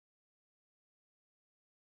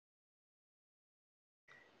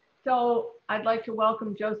So I'd like to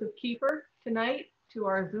welcome Jospeh Keiffer tonight to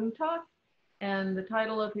our Zoom talk. And the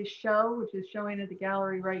title of his show, which is showing at the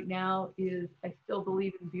gallery right now, is I Still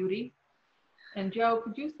Believe in Beauty. And Joe,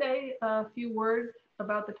 could you say a few words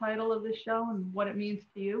about the title of this show and what it means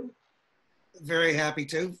to you? Very happy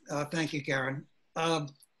to. Thank you, Karen. I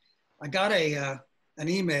got an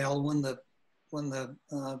email when the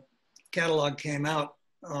catalog came out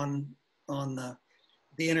on the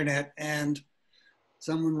internet, and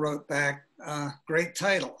someone wrote back, "Great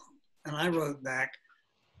title," and I wrote back,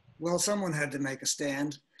 "Well, someone had to make a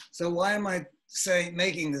stand, so why am I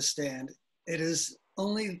making this stand?" It is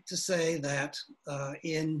only to say that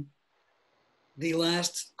in the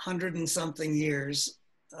last 100 and something years,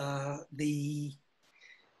 the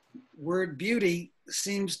word beauty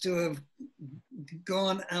seems to have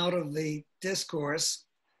gone out of the discourse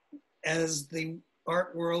as the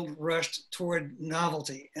art world rushed toward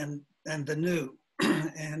novelty and the new.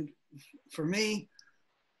 And for me,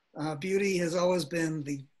 beauty has always been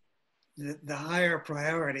the higher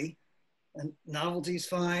priority, and novelty's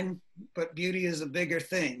fine, but beauty is a bigger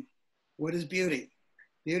thing. What is beauty?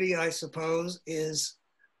 Beauty, I suppose, is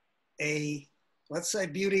let's say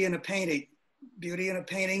beauty in a painting. Beauty in a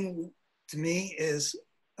painting, to me, is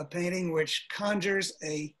a painting which conjures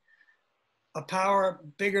a power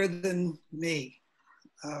bigger than me.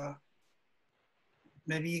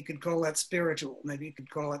 Maybe you could call that spiritual. Maybe you could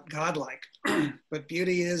call it godlike. But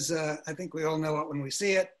beauty is, I think we all know it when we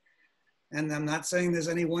see it. And I'm not saying there's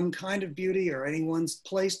any one kind of beauty or any one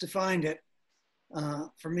place to find it.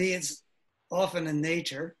 For me, it's often in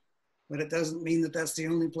nature, but it doesn't mean that that's the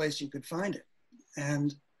only place you could find it.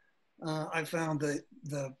 And I found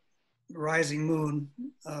the rising moon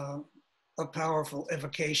a powerful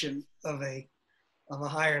evocation of a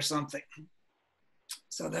higher something.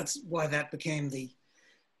 So that's why that became the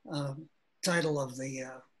title of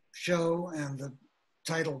the show and the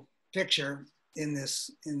title picture in this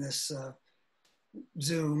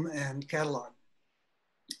Zoom and catalog.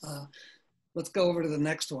 Let's go over to the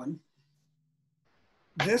next one.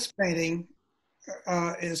 This painting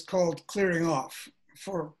is called Clearing Off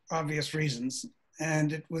for obvious reasons,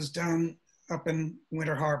 and it was done up in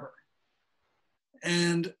Winter Harbor.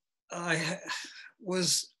 And I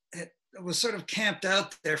was sort of camped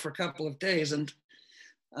out there for a couple of days, and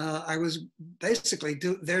I was basically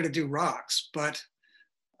there to do rocks, but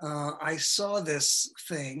I saw this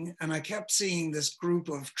thing and I kept seeing this group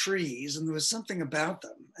of trees, and there was something about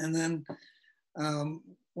them. And then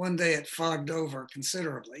one day it fogged over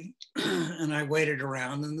considerably and I waited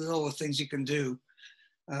around, and there's all the things you can do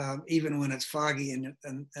even when it's foggy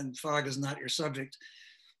and fog is not your subject.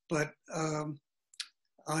 But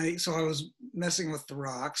I was messing with the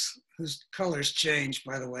rocks, whose colors change,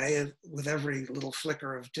 by the way, with every little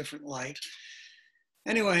flicker of different light.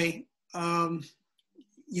 Anyway,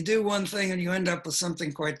 you do one thing and you end up with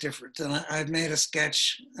something quite different. And I've made a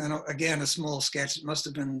sketch, and again, a small sketch. It must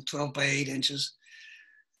have been 12 by 8 inches.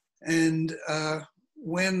 And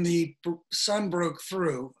when the sun broke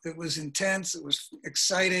through, it was intense, it was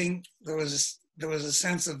exciting. There was a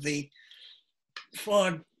sense of the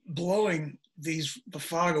fog blowing the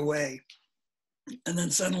fog away. And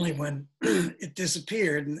then suddenly when it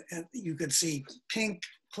disappeared and you could see pink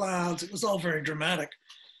clouds, it was all very dramatic.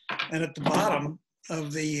 And at the bottom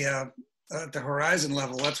of the horizon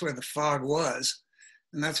level, that's where the fog was.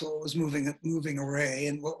 And that's what was moving away.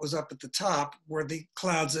 And what was up at the top were the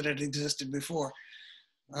clouds that had existed before.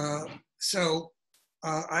 So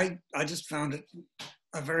I just found it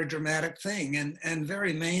a very dramatic thing and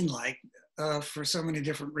very Maine-like for so many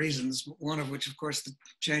different reasons. One of which, of course, the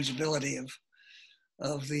changeability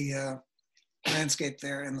of the landscape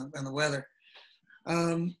there and the weather.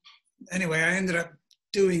 Anyway, I ended up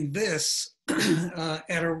doing this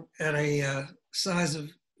at a size of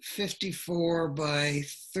 54 by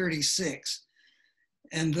 36.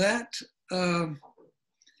 And that,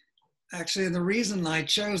 actually, the reason I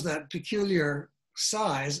chose that peculiar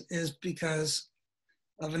size is because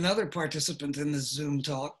of another participant in this Zoom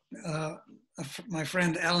talk. My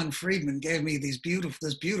friend Alan Friedman gave me this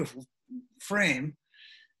beautiful frame,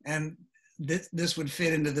 and this would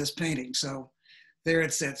fit into this painting. So there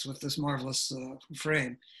it sits with this marvelous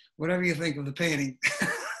frame. Whatever you think of the painting,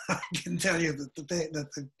 I can tell you that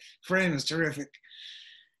the frame is terrific.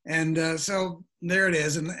 And so there it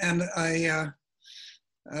is. And I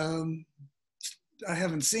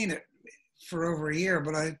haven't seen it for over a year,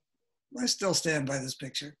 but I still stand by this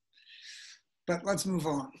picture. But let's move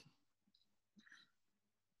on.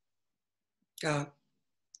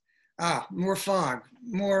 More fog,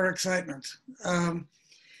 more excitement.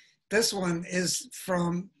 This one is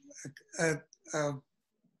from a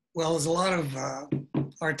well, there's a lot of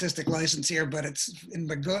artistic license here, but it's in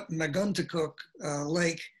Maguntacook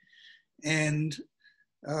Lake. And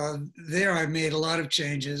there I made a lot of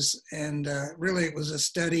changes, and really it was a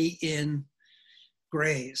study in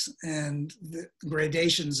grays and the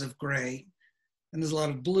gradations of gray. And there's a lot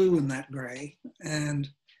of blue in that gray. And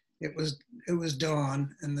it was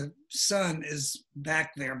dawn, and the sun is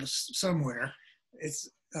back there somewhere. It's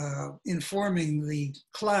informing the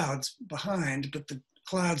clouds behind, but the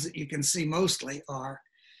clouds that you can see mostly are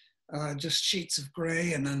just sheets of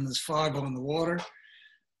gray, and then there's fog on the water.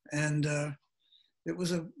 And it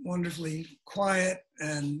was a wonderfully quiet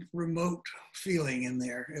and remote feeling in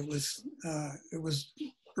there. It was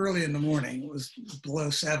early in the morning. It was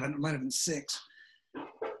below 7, it might have been 6.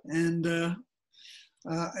 And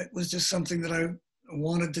it was just something that I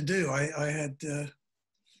wanted to do. I had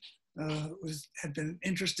been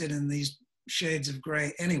interested in these shades of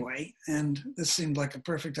gray anyway, and this seemed like a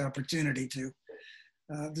perfect opportunity to.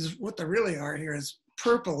 What there really are here is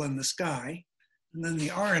purple in the sky, and then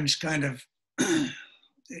the orange kind of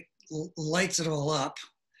it lights it all up.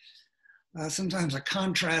 Sometimes a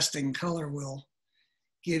contrasting color will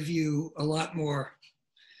give you a lot more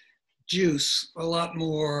juice, a lot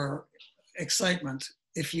more excitement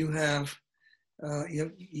if you have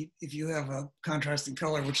a contrasting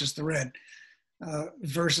color, which is the red,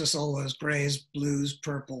 versus all those grays, blues,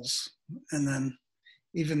 purples, and then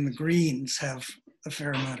even the greens have a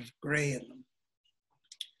fair amount of gray in them.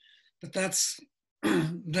 But that's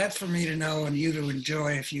for me to know and you to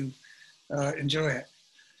enjoy if you enjoy it.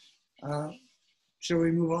 Shall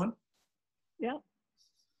we move on? Yeah.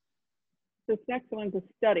 This next one's a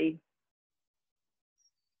study.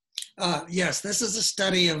 Yes, this is a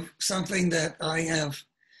study of something that I have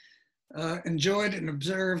enjoyed and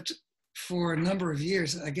observed for a number of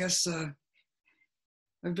years. I guess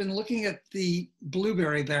I've been looking at the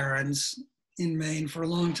blueberry barrens in Maine for a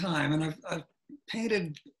long time, and I've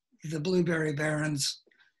painted the blueberry barrens,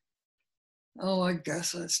 I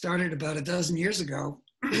guess I started about a dozen years ago,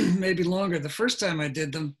 maybe longer. The first time I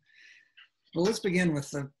did them, well, let's begin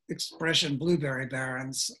with the expression blueberry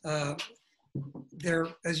barrens. They're,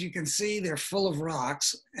 as you can see, they're full of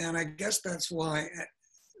rocks, and I guess that's why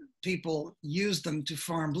people use them to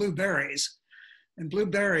farm blueberries. And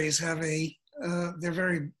blueberries have they're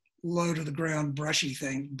very low to the ground, bushy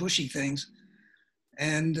things.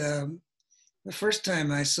 And the first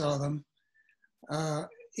time I saw them,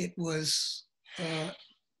 it was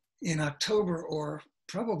in October, or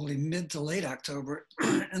probably mid to late October,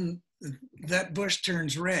 and that bush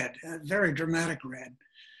turns red, a very dramatic red.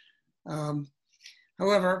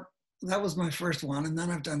 However, that was my first one, and then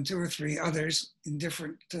I've done 2 or 3 others in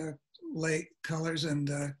different light colors and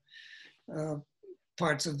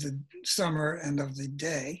parts of the summer and of the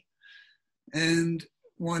day. And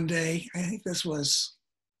one day, I think this was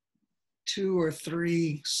 2 or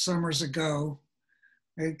 3 summers ago,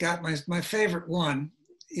 I got my favorite one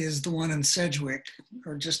is the one in Sedgwick,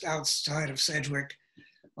 or just outside of Sedgwick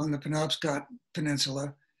on the Penobscot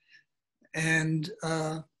Peninsula. And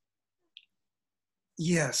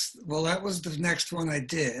yes, well, that was the next one I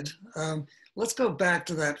did. Let's go back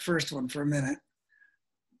to that first one for a minute.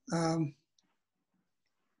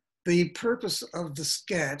 The purpose of the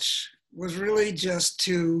sketch was really just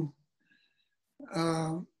to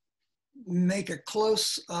make a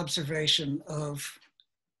close observation of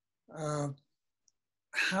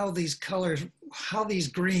how these colors, how these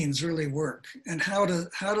greens really work, and how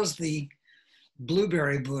does the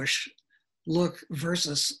blueberry bush look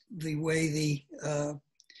versus the way the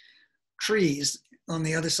trees on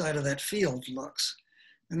the other side of that field looks.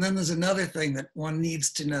 And then there's another thing that one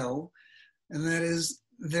needs to know, and that is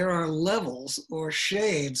there are levels or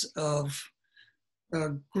shades of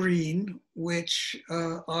green which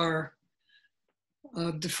are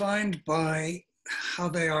defined by how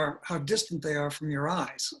distant they are from your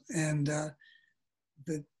eyes. And of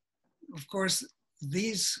course,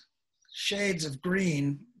 these shades of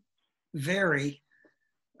green vary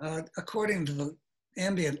according to the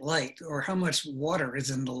ambient light, or how much water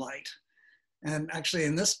is in the light. And actually,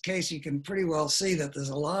 in this case, you can pretty well see that there's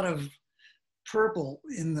a lot of purple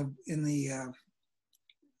in the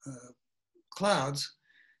clouds,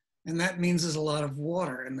 and that means there's a lot of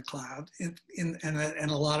water in the cloud, and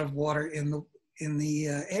a lot of water in the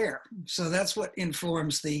air. So that's what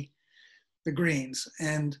informs the greens.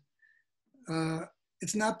 And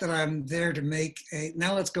it's not that I'm there to make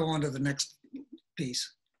now let's go on to the next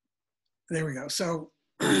piece. There we go. So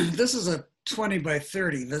this is a 20 by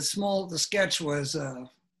 30. The sketch was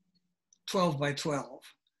 12 by 12.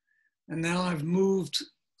 And now I've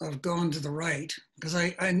gone to the right, because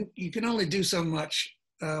you can only do so much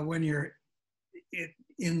when you're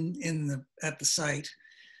at the site,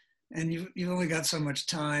 and you've only got so much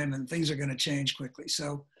time, and things are going to change quickly.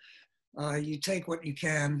 So you take what you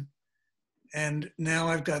can, and now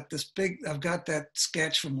I've got that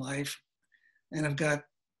sketch from life, and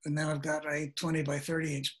now I've got a 20 by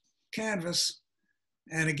 30 inch canvas,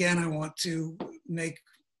 and again I want to make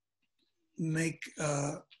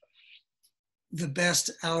the best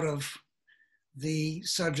out of the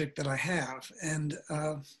subject that I have. And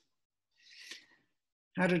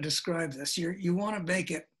how to describe this? You want to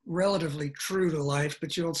make it relatively true to life,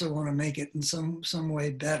 but you also want to make it in some way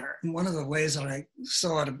better. And one of the ways that I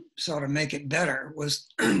saw to make it better was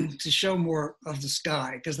to show more of the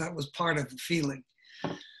sky, because that was part of the feeling.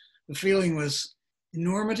 The feeling was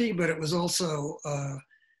enormity, but it was also,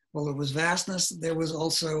 well, it was vastness. There was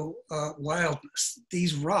also wildness.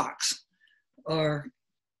 These rocks are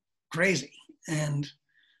crazy, and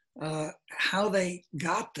how they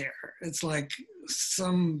got there, it's like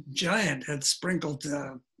some giant had sprinkled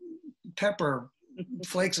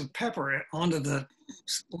flakes of pepper onto the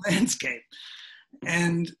landscape,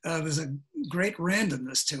 and there's a great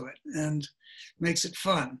randomness to it, and makes it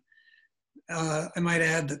fun. I might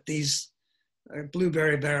add that these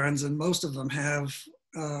blueberry barrens, and most of them have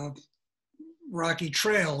rocky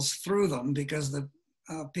trails through them, because the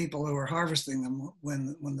people who are harvesting them,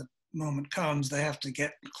 when the moment comes, they have to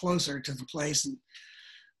get closer to the place and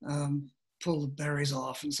pull the berries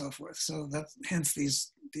off and so forth. So that's hence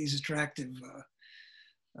these attractive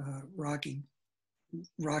rocky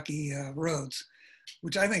roads,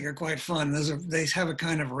 which I think are quite fun. They have a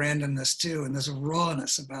kind of randomness too, and there's a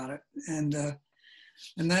rawness about it. And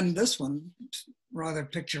then this one, rather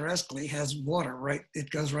picturesquely, has water right. It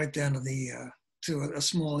goes right down to a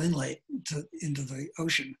small inlet into the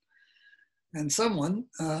ocean. And someone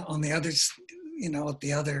on the other, at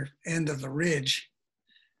the other end of the ridge,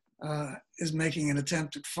 is making an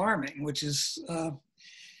attempt at farming, which is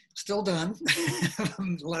still done,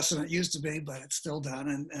 less than it used to be, but it's still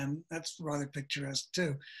done, and that's rather picturesque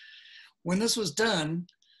too. When this was done,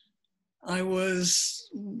 I was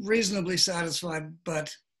reasonably satisfied,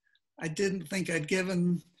 but I didn't think I'd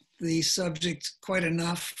given the subject quite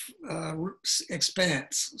enough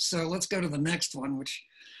expanse. So let's go to the next one, which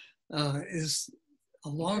is a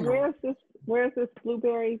longer. Where's this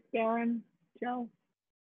blueberry barren, Joe?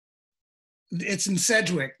 It's in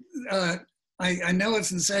Sedgwick. I know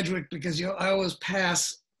it's in Sedgwick because I always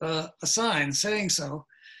pass a sign saying so.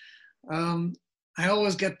 I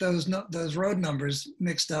always get those road numbers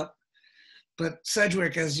mixed up, but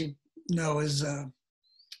Sedgwick, as you know, is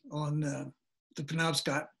on the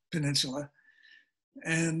Penobscot Peninsula,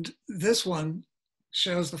 and this one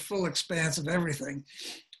shows the full expanse of everything.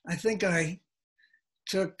 I think I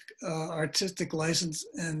took artistic license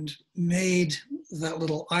and made that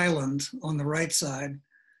little island on the right side,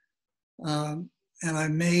 and I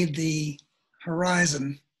made the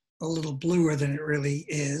horizon a little bluer than it really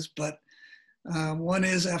is, but one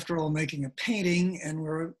is, after all, making a painting, and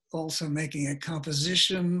we're also making a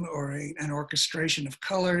composition or an orchestration of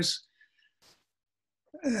colors.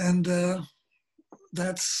 And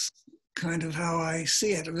that's kind of how I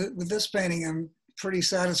see it. With this painting, I'm pretty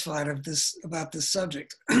satisfied about this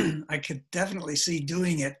subject. I could definitely see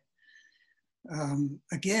doing it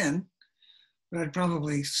again, but I'd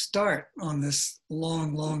probably start on this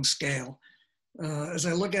long scale. As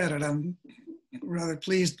I look at it, I'm rather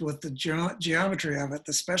pleased with the geometry of it,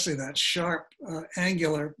 especially that sharp,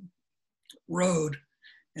 angular road,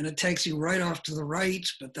 and it takes you right off to the right,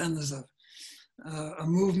 but then there's a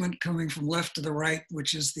movement coming from left to the right,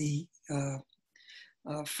 which is the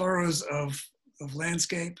furrows of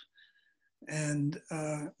landscape, and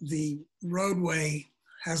the roadway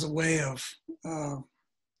has a way of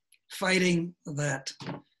fighting that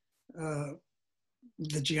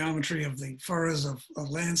the geometry of the furrows of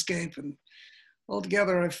landscape, and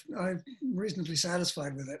altogether I'm reasonably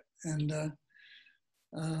satisfied with it. And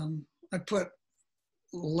I put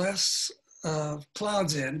less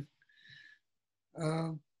clouds in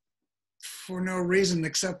for no reason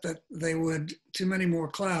except that too many more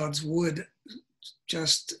clouds would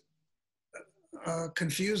just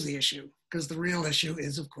confuse the issue, because the real issue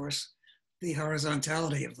is, of course, the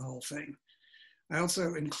horizontality of the whole thing. I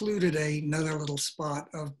also included another little spot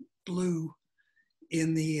of blue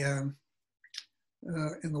in the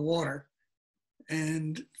water,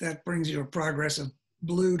 and that brings you a progress of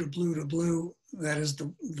blue to blue to blue. That is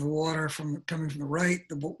the water coming from the right,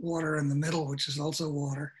 the water in the middle, which is also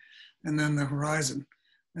water, and then the horizon,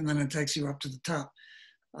 and then it takes you up to the top.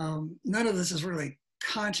 None of this is really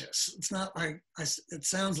conscious. It's not like it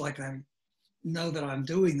sounds like I know that I'm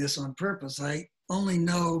doing this on purpose. I only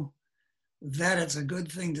know that it's a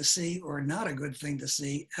good thing to see or not a good thing to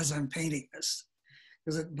see as I'm painting this.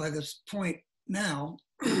 Because by this point now,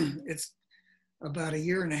 it's about 1.5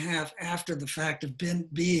 years after the fact of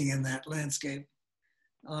being in that landscape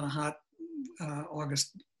on a hot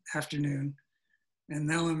August afternoon. And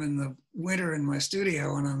now I'm in the winter in my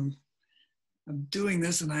studio, and I'm doing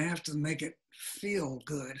this, and I have to make it feel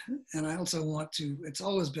good. And I also want to, it's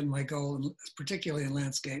always been my goal, particularly in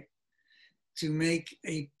landscape, to make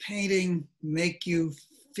a painting make you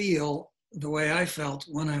feel the way I felt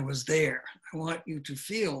when I was there. I want you to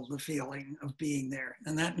feel the feeling of being there.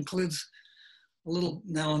 And that includes a little,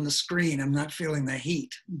 now on the screen, I'm not feeling the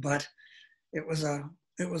heat, but it was a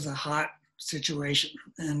hot situation.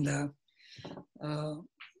 And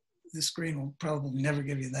the screen will probably never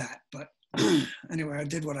give you that. But anyway, I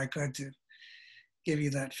did what I could to give you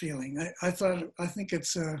that feeling. I think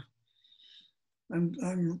it's,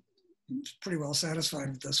 I'm pretty well satisfied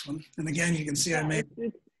with this one. And again, you can see I made.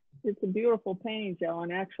 It's a beautiful painting, Joe.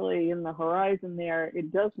 And actually in the horizon there,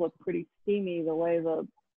 it does look pretty steamy the way the,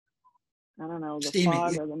 I don't know, the steamy,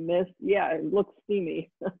 fog or the mist. Yeah, it looks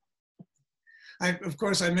steamy. Of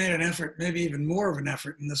course, I made an effort, maybe even more of an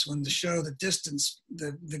effort in this one, to show the distance,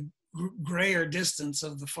 the grayer distance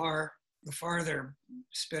of the farther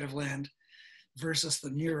spit of land versus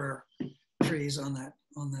the nearer trees on that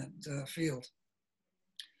field.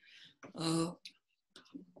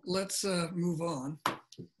 Let's move on.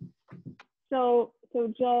 So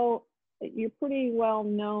Joe, you're pretty well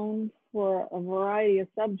known for a variety of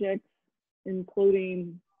subjects,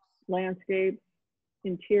 including landscape,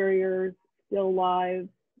 interiors, still lives,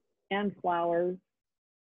 and flowers.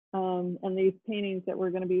 And these paintings that we're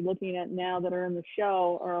going to be looking at now that are in the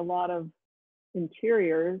show are a lot of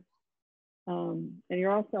interiors. And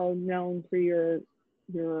you're also known for your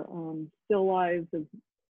still lives of,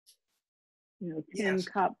 tin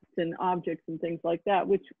cups and objects and things like that,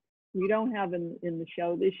 which we don't have in the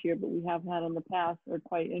show this year, but we have had in the past. Are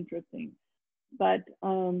quite interesting. But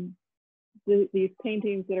these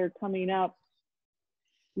paintings that are coming up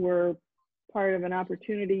were part of an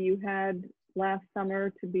opportunity you had last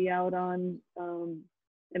summer to be out on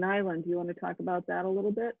an island. Do you want to talk about that a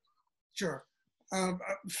little bit? Sure.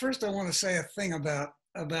 First, I want to say a thing about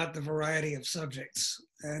the variety of subjects.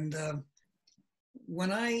 And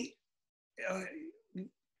when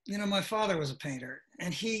my father was a painter,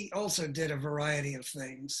 and he also did a variety of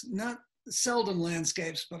things, not seldom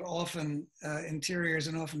landscapes, but often interiors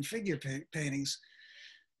and often figure paintings.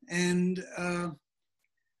 And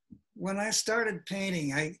when I started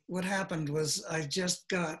painting, what happened was I just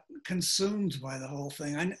got consumed by the whole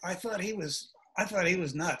thing. I thought he was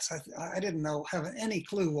nuts. I didn't have any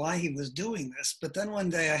clue why he was doing this. But then one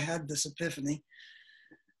day I had this epiphany,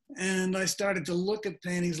 and I started to look at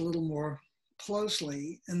paintings a little more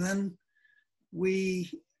closely. And then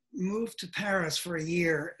we moved to Paris for a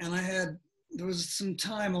year, and there was some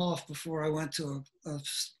time off before I went to a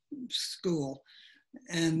school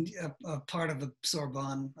and a part of the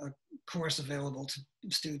Sorbonne, a course available to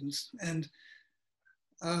students. And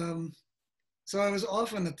so I was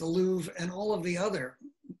often at the Louvre and all of the other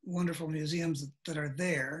wonderful museums that are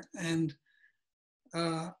there. And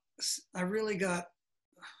I really got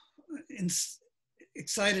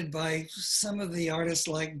excited by some of the artists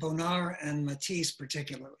like Bonnard and Matisse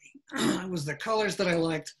particularly. It was the colors that I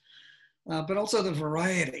liked, but also the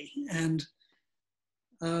variety. And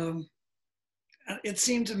it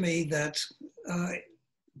seemed to me that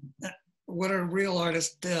what a real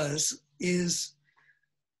artist does is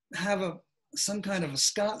have some kind of a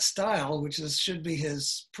style, which should be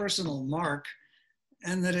his personal mark,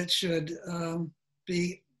 and that it should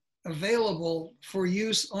be available for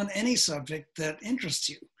use on any subject that interests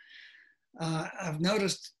you. I've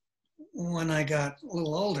noticed when I got a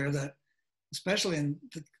little older that, especially in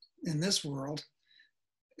this world,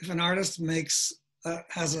 if an artist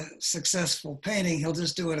has a successful painting, he'll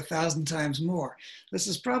just do it 1,000 times more. This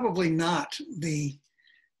is probably not the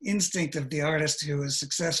instinct of the artist who is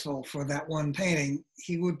successful for that one painting.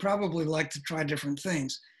 He would probably like to try different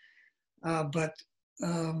things. But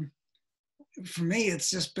for me, it's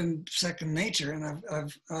just been second nature, and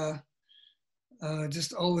I've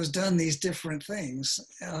just always done these different things.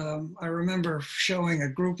 I remember showing a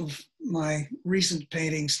group of my recent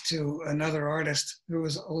paintings to another artist who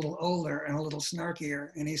was a little older and a little snarkier,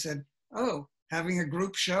 and he said, "Oh, having a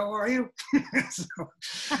group show, are you?" That's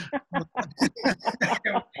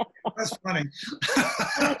funny.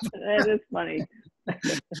 That is funny.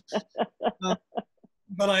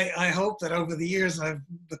 But I hope that over the years I've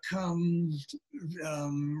become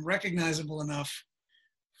recognizable enough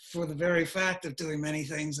for the very fact of doing many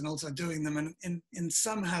things and also doing them in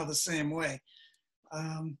somehow the same way,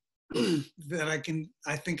 that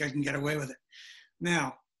I think I can get away with it.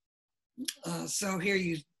 Now, so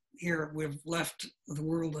here we've left the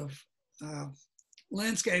world of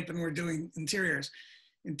landscape and we're doing interiors.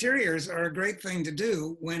 Interiors are a great thing to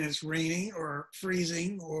do when it's raining or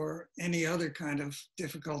freezing or any other kind of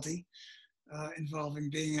difficulty involving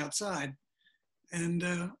being outside. And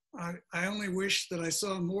I only wish that I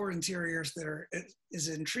saw more interiors that are as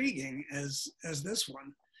intriguing as this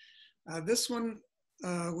one. This one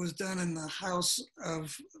was done in the house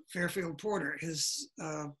of Fairfield Porter, his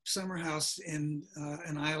summer house in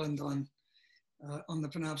an island on the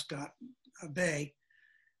Penobscot Bay.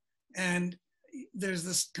 And there's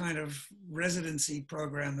this kind of residency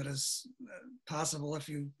program that is possible if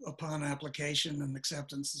you, upon application and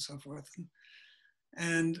acceptance and so forth.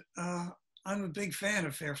 And I'm a big fan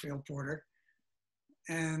of Fairfield Porter.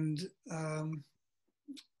 And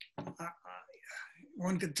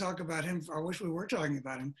one could talk about him. I wish we were talking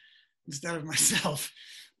about him instead of myself.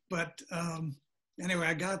 But anyway,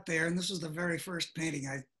 I got there, and this was the very first painting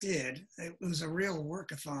I did. It was a real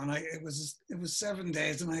workathon. It was 7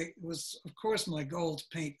 days, and it was, of course, my goal to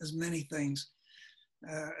paint as many things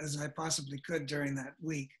as I possibly could during that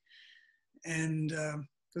week. And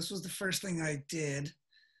this was the first thing I did.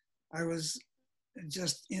 I was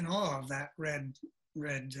just in awe of that red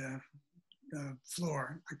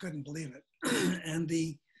floor. I couldn't believe it. And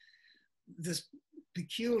this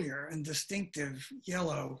peculiar and distinctive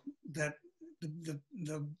yellow that the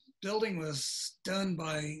building was done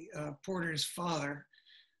by Porter's father,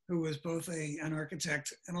 who was both an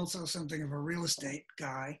architect and also something of a real estate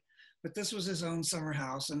guy. But this was his own summer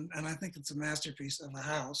house, and I think it's a masterpiece of a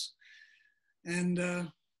house. And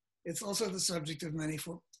it's also the subject of many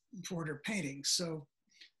Porter paintings. So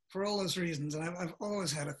for all those reasons, and I've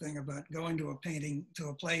always had a thing about going to a painting, to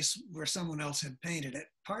a place where someone else had painted it,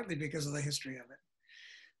 partly because of the history of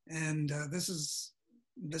it. And this is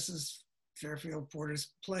Fairfield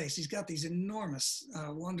Porter's place. He's got these enormous,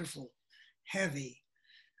 wonderful, heavy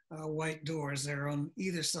white doors. They're on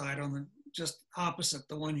either side, just opposite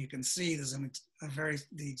the one you can see. There's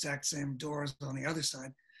the exact same doors on the other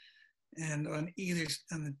side. And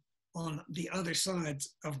on the other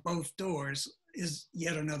sides of both doors is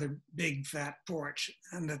yet another big fat porch.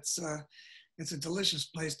 And it's a delicious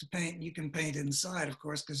place to paint. You can paint inside, of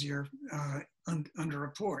course, because you're under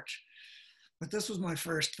a porch. But this was my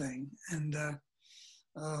first thing. And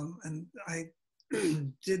I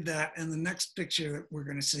did that. And the next picture that we're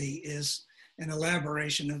going to see is an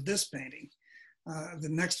elaboration of this painting. The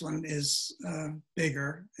next one is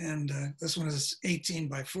bigger. And this one is 18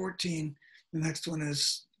 by 14. The next one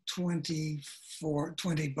is 20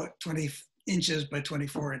 inches by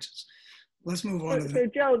 24 inches. Let's move on. So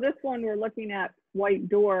Joe, this one we're looking at, white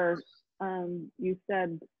door, you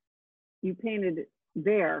said you painted it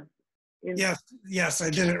there. Yes, I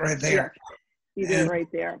did it right there. Yeah, you did it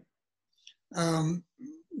right there.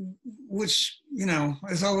 Which,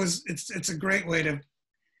 is always, it's a great way to,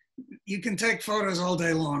 you can take photos all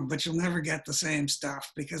day long, but you'll never get the same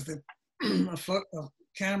stuff because a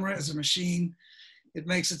camera is a machine. It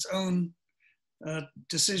makes its own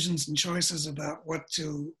decisions and choices about what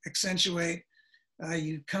to accentuate.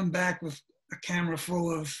 You come back with a camera full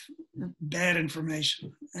of bad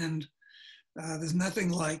information, and there's nothing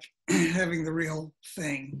like having the real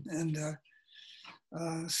thing. And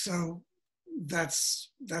so that's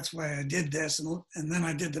why I did this. And then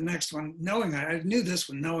I did the next one, knowing I knew this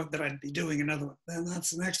one, knowing that I'd be doing another one. Then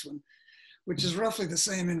that's the next one, which is roughly the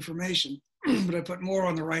same information, but I put more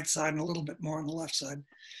on the right side and a little bit more on the left side.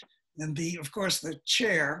 And of course, the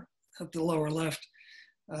chair at the lower left,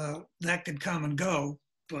 that could come and go,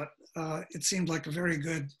 but it seemed like a very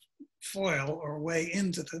good foil or way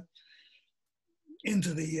into the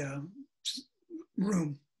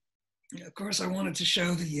room. Of course, I wanted to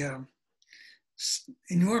show the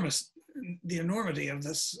enormity of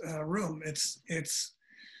this room. It's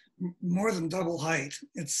more than double height.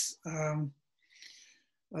 It's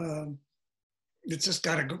just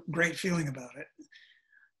got a great feeling about it.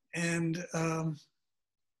 And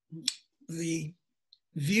the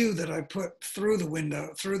view that I put through the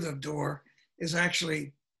window, through the door, is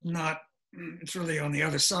actually not, it's really on the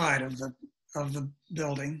other side of the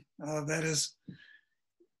building. That is,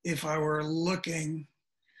 if I were looking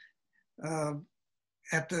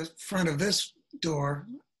at the front of this door,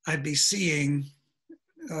 I'd be seeing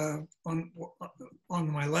on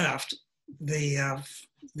my left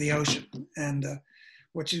the ocean, and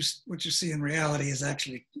what you see in reality is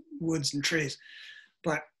actually woods and trees.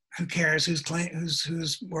 But who cares?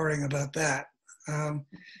 Who's worrying about that?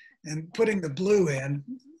 And putting the blue in,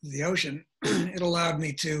 the ocean, it allowed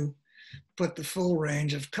me to put the full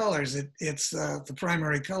range of colors. The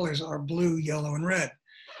primary colors are blue, yellow, and red.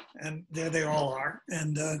 And there they all are.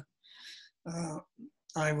 And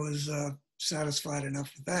I was satisfied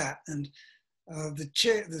enough with that. And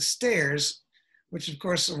the stairs, which of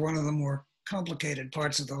course are one of the more complicated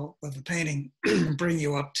parts of the painting, bring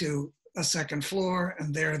you up to a second floor,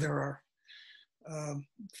 and there are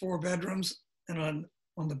 4 bedrooms, and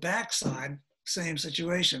on the back side, same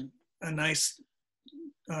situation, a nice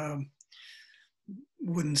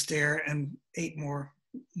wooden stair and 8 more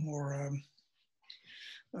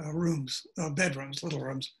rooms, bedrooms, little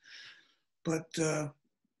rooms. But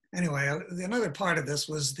anyway, another part of this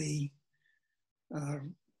was the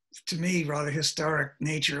to me, rather historic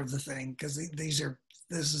nature of the thing, because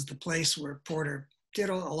this is the place where Porter did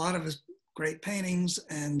a lot of his great paintings,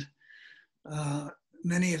 and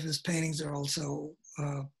many of his paintings are also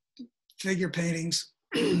figure paintings,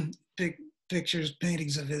 pictures,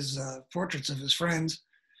 paintings of his portraits of his friends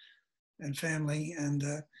and family, and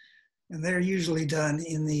they're usually done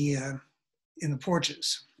in the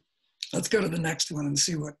porches. Let's go to the next one and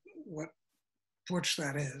see what porch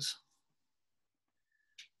that is.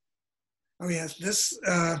 Oh yes, this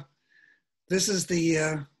is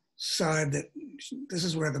the side this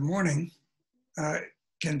is where the morning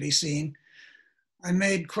can be seen. I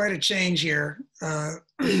made quite a change here.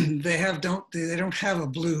 They don't have a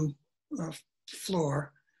blue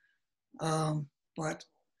floor, but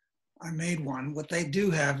I made one. What they do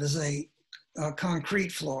have is a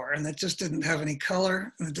concrete floor, and it just didn't have any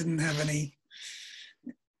color, and it didn't have any.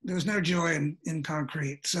 There was no joy in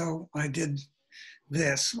concrete, so I did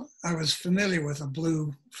this. I was familiar with a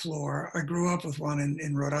blue floor. I grew up with one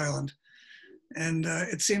in Rhode Island, and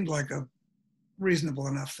it seemed like a reasonable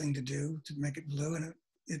enough thing to do, to make it blue, and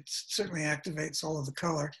it certainly activates all of the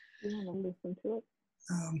color. You want to listen to it?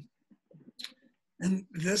 And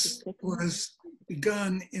this was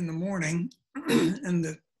begun in the morning, and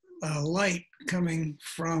the light coming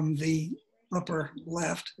from the upper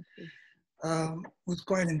left was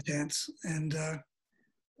quite intense, and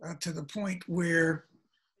to the point where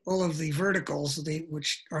all of the verticals,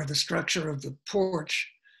 which are the structure of the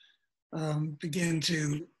porch, begin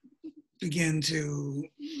to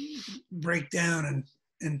break down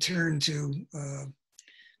and turn to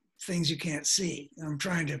things you can't see. And I'm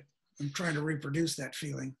trying to reproduce that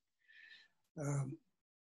feeling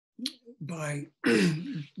by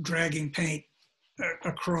dragging paint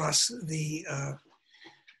across the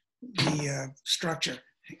structure.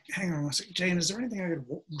 Hang on a second. Jane, is there anything I could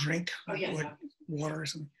drink? Oh, yeah. Like water or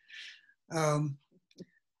something?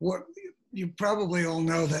 What you probably all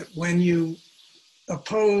know that when you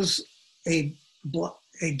oppose a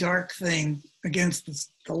dark thing against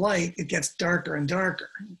the light, it gets darker and darker.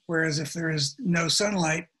 Whereas if there is no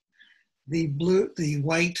sunlight, the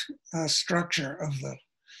white structure of the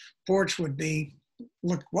porch would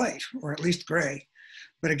look white, or at least gray,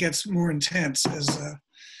 but it gets more intense as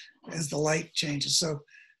the light changes. So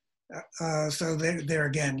there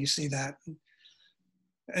again, you see that,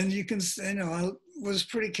 and you can, I was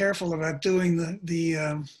pretty careful about doing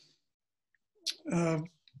the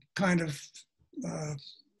kind of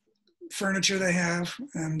furniture they have,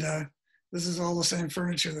 and this is all the same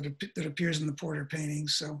furniture that appears in the Porter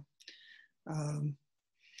paintings. So,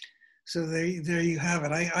 so there you have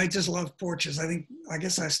it. I just love porches. I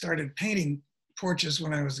guess I started painting porches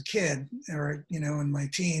when I was a kid, or in my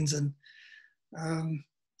teens, and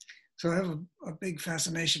so I have a big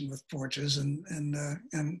fascination with porches, and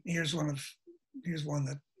here's one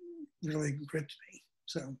that really gripped me.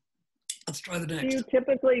 So let's try the next. Do you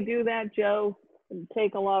typically do that, Joe, and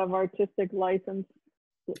take a lot of artistic license,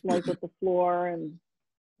 like with the floor and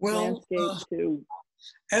landscape too?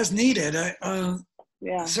 As needed.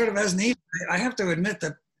 Yeah. Sort of as needed. I have to admit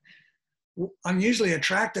that I'm usually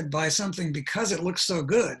attracted by something because it looks so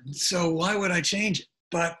good. So why would I change it?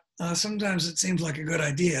 But sometimes it seems like a good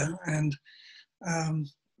idea, and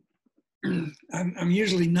I'm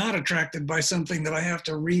usually not attracted by something that I have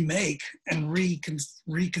to remake and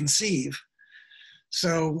reconceive.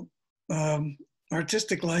 So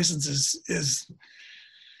artistic license is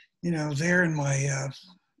there in my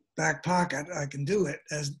back pocket. I can do it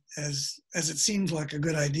as it seems like a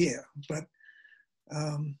good idea. But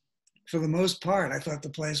for the most part, I thought the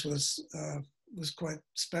place was quite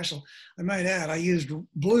special. I might add, I used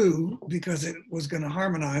blue because it was going to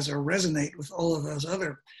harmonize or resonate with all of those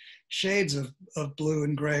other shades of blue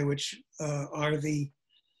and gray, which are the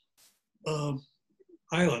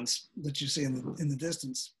islands that you see in the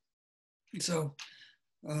distance. So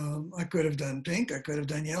I could have done pink, I could have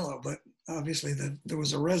done yellow, but obviously there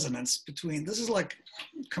was a resonance between, this is like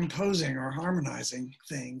composing or harmonizing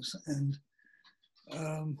things. And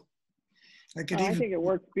I could I think it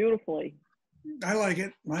works beautifully. I like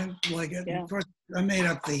it. I like it. Yeah. Of course, I made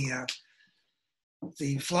up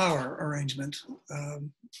the flower arrangement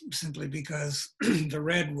simply because the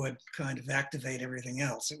red would kind of activate everything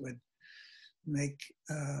else. It would make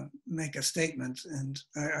a statement, and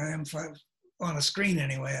I am on a screen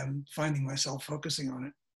anyway. I'm finding myself focusing on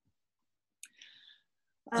it.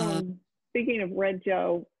 Speaking of red,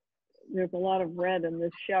 Joe, there's a lot of red in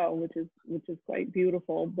this show, which is quite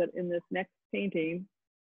beautiful. But in this next painting,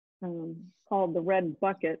 called The Red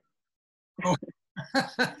Bucket. Oh,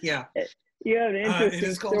 yeah. You have an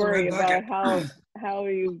interesting story about how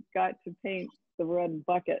you got to paint the red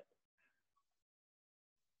bucket.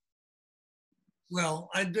 Well,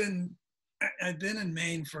 I'd been in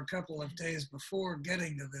Maine for a couple of days before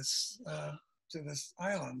getting to this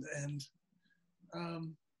island, and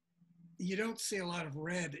you don't see a lot of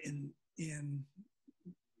red in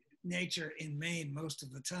nature in Maine most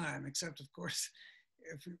of the time, except of course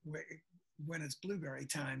when it's blueberry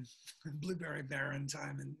time, blueberry barren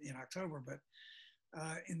time in October. But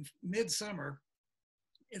in midsummer,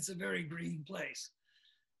 it's a very green place,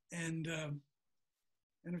 and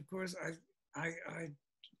of course I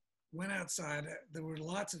went outside. There were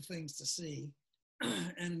lots of things to see,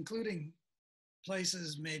 and including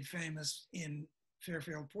places made famous in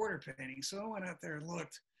Fairfield Porter painting. So I went out there and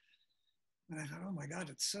looked, and I thought, oh my God,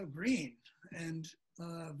 it's so green. And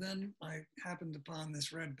then I happened upon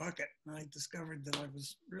this red bucket, and I discovered that I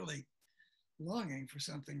was really longing for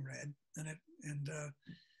something red, and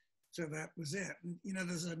so that was it. And, you know,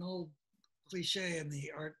 there's an old cliche in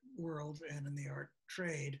the art world and in the art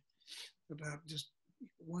trade about just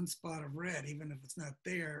one spot of red, even if it's not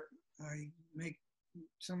there,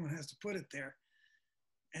 someone has to put it there,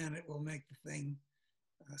 and it will make the thing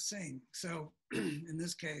sing. So in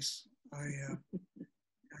this case, I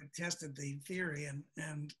tested the theory,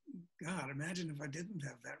 and God, imagine if I didn't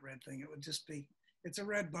have that red thing. It would just be, it's a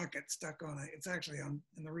red bucket stuck on it's actually on,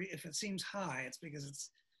 if it seems high, it's because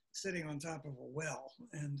it's sitting on top of a well.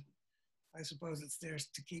 And I suppose it's there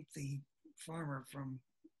to keep the farmer from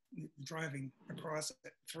driving across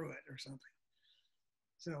it, through it or something.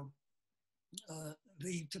 So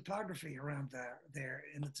the topography around there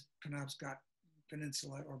in the Penobscot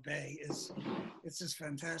Peninsula or Bay it's just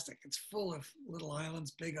fantastic. It's full of little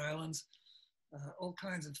islands, big islands, all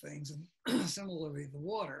kinds of things. And similarly, the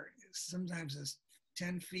water sometimes is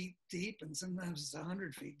 10 feet deep and sometimes it's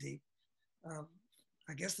 100 feet deep.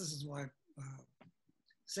 I guess this is why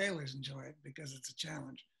sailors enjoy it, because it's a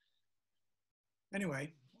challenge.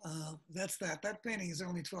 Anyway, that's that. That painting is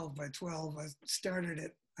only 12 by 12. I started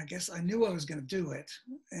it, I guess I knew I was going to do it.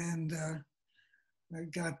 And I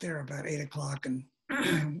got there about 8 o'clock and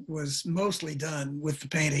was mostly done with the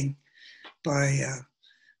painting by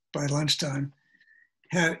lunchtime.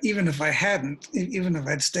 Even if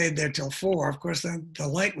I'd stayed there till 4, of course, then the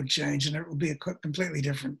light would change and it would be a completely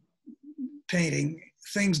different painting.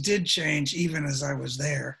 Things did change even as I was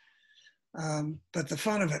there. But the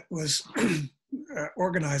fun of it was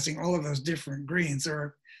organizing all of those different greens. There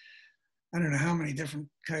are, I don't know how many different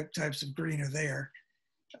types of green are there.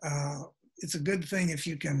 It's a good thing if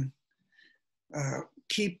you can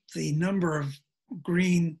keep the number of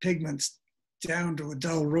green pigments down to a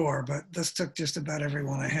dull roar, but this took just about every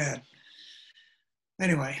one I had.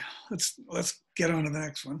 Anyway, let's get on to the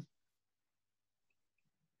next one.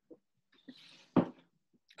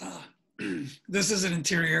 This is an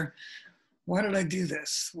interior. Why did I do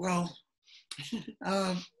this? Well,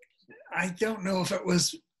 I don't know if it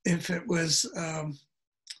was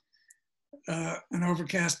an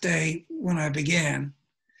overcast day when I began,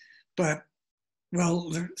 but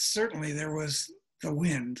well, certainly there was the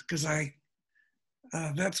wind, because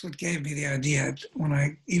that's what gave me the idea.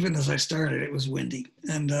 Even as I started, it was windy,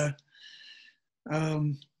 and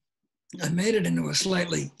I made it into a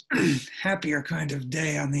slightly happier kind of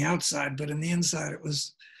day on the outside, but in the inside it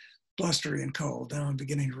was blustery and cold. Now I'm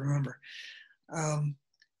beginning to remember.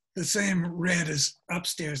 The same red is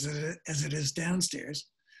upstairs as it is downstairs.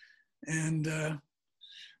 And the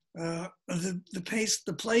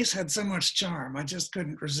place had so much charm, I just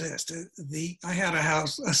couldn't resist. I had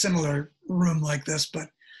a similar room like this, but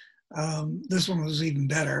this one was even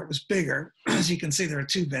better. It was bigger. As you can see, there are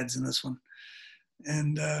 2 beds in this one.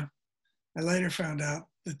 And I later found out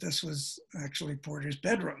that this was actually Porter's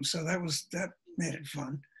bedroom. So that made it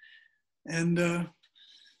fun. And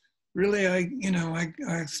really, I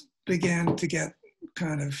began to get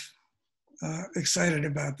kind of excited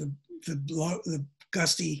about the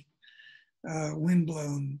gusty,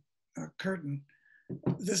 windblown curtain.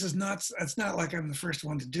 It's not like I'm the first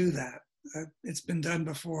one to do that. It's been done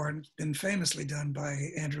before, and it's been famously done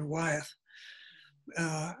by Andrew Wyeth.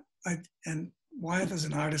 And Wyeth is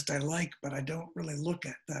an artist I like, but I don't really look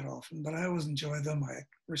at that often. But I always enjoy them. I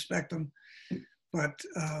respect them. But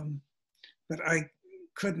I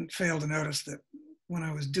couldn't fail to notice that when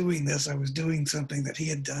I was doing this, I was doing something that he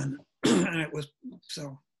had done, and it was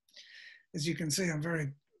so. As you can see, I'm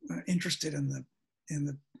very interested in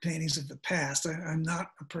the paintings of the past. I'm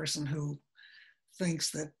not a person who thinks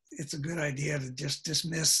that it's a good idea to just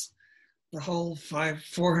dismiss the whole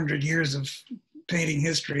 400 years of painting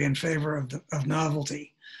history in favor of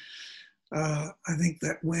novelty. I think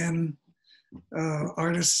that when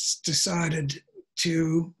artists decided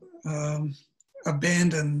to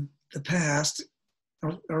abandon the past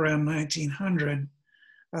around 1900,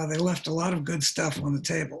 they left a lot of good stuff on the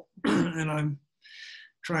table, and I'm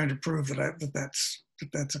trying to prove that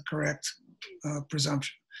that's a correct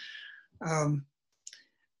presumption.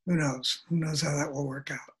 Who knows? Who knows how that will work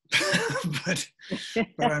out? but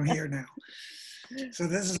I'm here now. So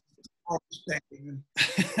this is all perspective.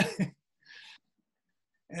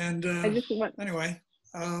 And anyway,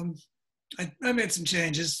 I made some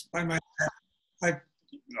changes by myself.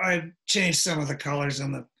 I changed some of the colors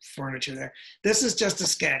on the furniture there. This is just a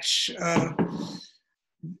sketch.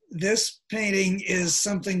 This painting is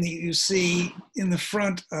something that you see in the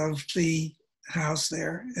front of the house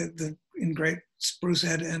there in Great Spruce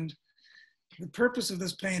Head. And the purpose of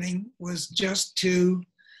this painting was just to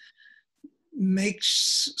make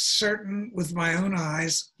certain with my own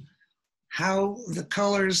eyes how the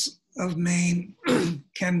colors of Maine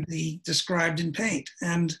can be described in paint.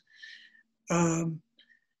 And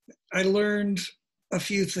I learned a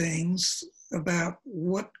few things about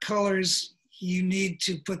what colors you need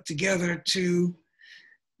to put together to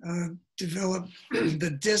develop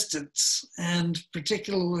the distance, and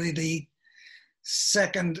particularly the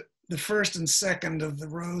first and second of the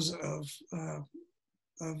rows of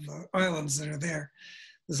islands that are there.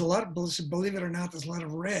 There's a lot of, believe it or not, there's a lot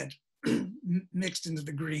of red mixed into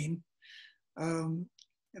the green.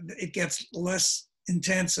 It gets less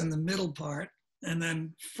intense in the middle part, and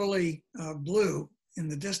then fully blue in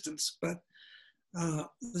the distance. But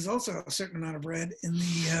there's also a certain amount of red in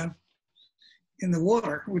the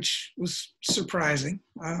water, which was surprising.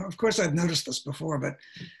 Of course, I'd noticed this before, but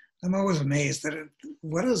I'm always amazed that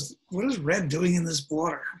what is red doing in this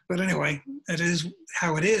water? But anyway, it is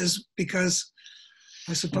how it is, because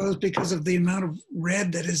I suppose because of the amount of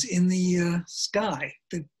red that is in the sky.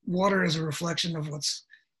 The water is a reflection of what's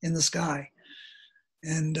in the sky.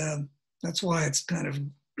 And that's why it's kind of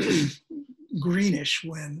greenish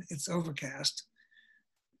when it's overcast,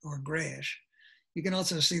 or grayish. You can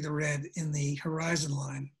also see the red in the horizon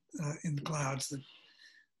line in the clouds.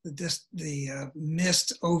 The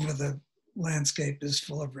mist over the landscape is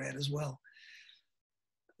full of red as well.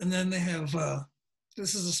 And then they have,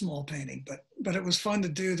 this is a small painting, but it was fun to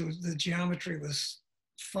do. The geometry was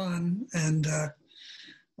fun, and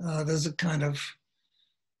there's a kind of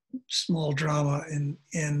small drama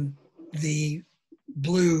in the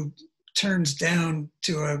blue turns down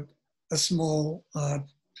to a small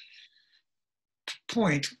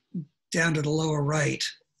point down to the lower right,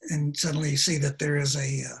 and suddenly you see that there is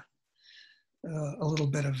a little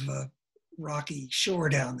bit of rocky shore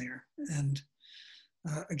down there. And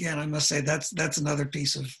again, I must say that's another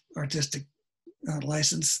piece of artistic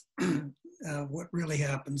license. What really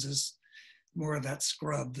happens is more of that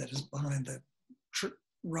scrub that is behind the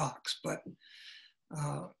rocks. But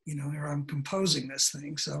here I'm composing this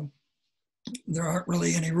thing, so there aren't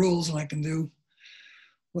really any rules, and I can do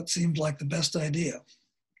what seemed like the best idea.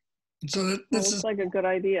 So this looks like a good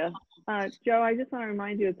idea. Joe, I just want to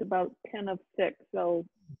remind you, it's about 10 of 6. So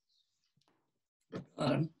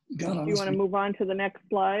do you want to move on to the next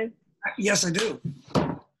slide? Yes, I do.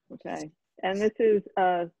 Okay. And this is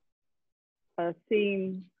a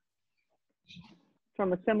scene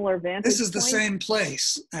from a similar vantage This is the point? same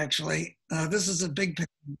place, actually. This is a big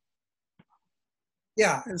picture.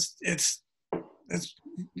 Yeah, it's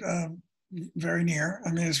very near.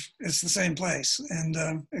 I mean, it's the same place,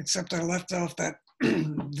 and except I left off that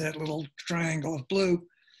that little triangle of blue,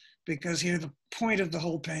 because here the point of the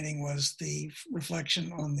whole painting was the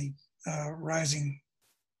reflection on the rising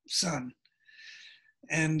sun,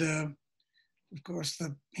 and of course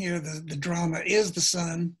here the drama is the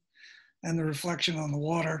sun and the reflection on the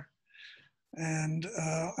water, and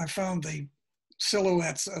I found the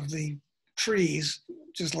silhouettes of the trees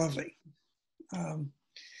just lovely.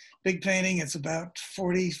 Big painting, it's about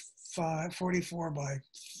 44 by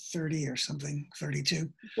 30 or something, 32.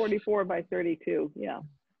 44 by 32, yeah.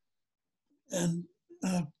 And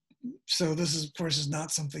so this is, of course, is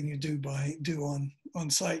not something you do on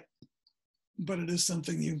site, but it is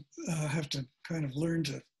something you have to kind of learn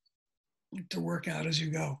to work out as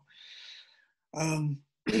you go.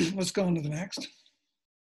 Let's go on to the next.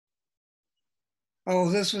 Oh,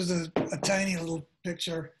 this was a tiny little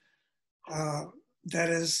picture that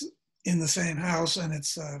is in the same house, and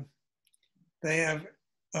it's they have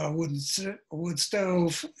a wood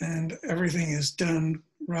stove, and everything is done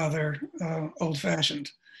rather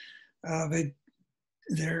old-fashioned.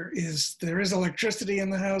 There is electricity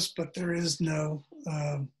in the house, but there is no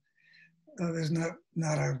there's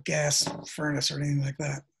not a gas furnace or anything like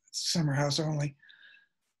that. It's a summer house only,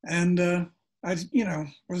 and I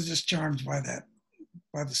was just charmed by the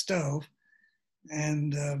stove,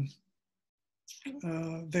 and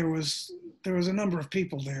there was a number of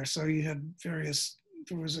people there, so you had various.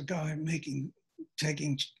 There was a guy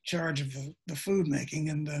taking charge of the food making,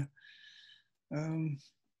 and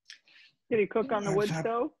did he cook on the wood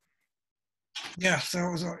stove? Yeah, so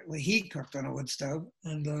it was he cooked on a wood stove,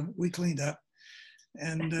 and we cleaned up,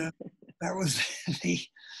 and that was the.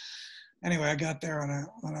 Anyway, I got there on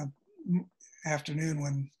a afternoon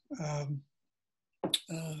when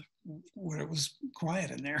it was quiet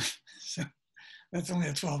in there, so that's only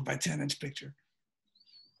a 12 by 10 inch picture.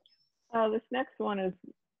 This next one is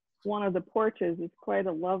one of the porches. It's quite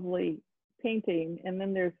a lovely painting. And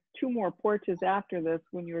then there's two more porches after this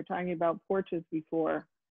when you were talking about porches before.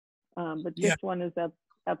 But this one is at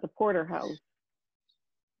the Porter House.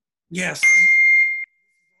 Yes.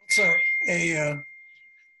 It's a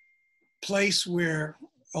place where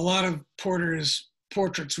a lot of Porter's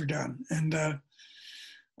portraits were done. And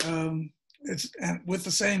it's with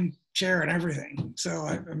the same chair and everything. So,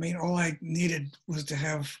 I mean, all I needed was to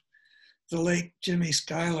have the late Jimmy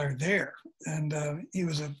Schuyler there, and he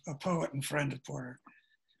was a poet and friend of Porter.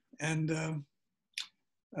 And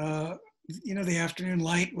the afternoon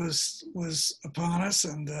light was upon us,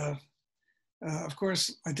 and of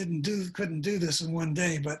course I couldn't do this in one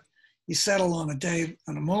day, but you settle on a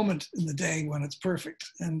moment in the day when it's perfect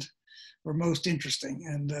and or most interesting.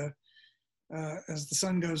 And as the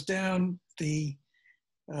sun goes down, the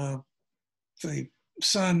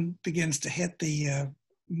sun begins to hit the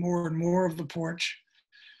more and more of the porch,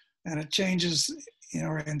 and it changes in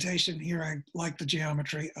orientation. Here, I like the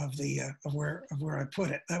geometry of where I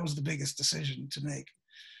put it. That was the biggest decision to make.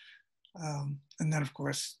 And then, of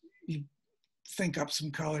course, you think up some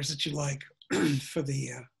colors that you like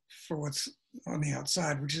for what's on the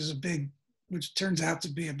outside, which turns out to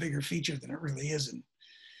be a bigger feature than it really is in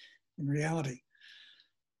reality.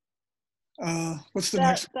 What's the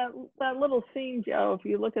next? That little scene, Joe, if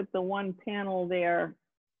you look at the one panel there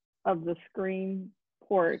of the screen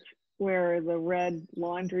porch where the red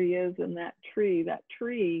laundry is and that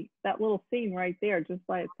that little scene right there just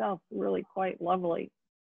by itself really quite lovely.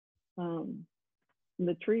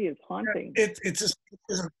 The tree is haunting. It is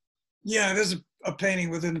a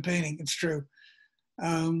painting within a painting. It's true.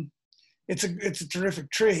 It's a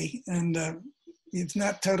terrific tree, and it's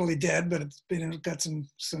not totally dead, but it's got some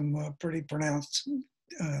pretty pronounced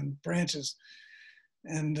branches,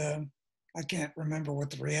 and I can't remember what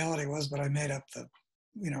the reality was, but I made up I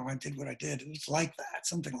did what I did. It was like that,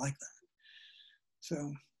 something like that.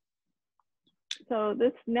 So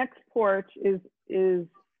this next porch is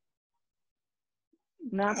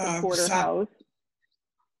not the Porter House.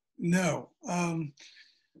 No,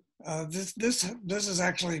 this is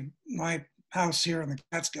actually my house here in the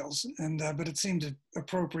Catskills, and but it seemed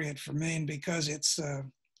appropriate for Maine because it's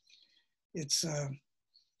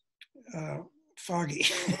foggy,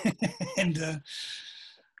 and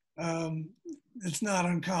it's not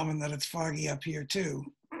uncommon that it's foggy up here too.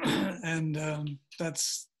 And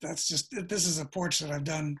that's just, this is a porch that I've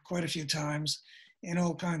done quite a few times in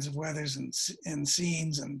all kinds of weathers and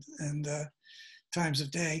scenes and times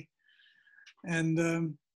of day.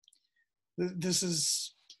 And this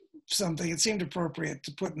is something, it seemed appropriate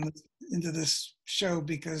to put into this show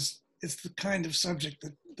because it's the kind of subject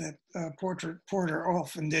that Porter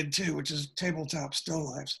often did too, which is tabletop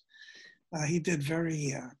still lifes. He did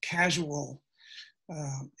very casual,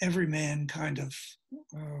 everyman kind of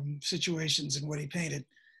situations in what he painted.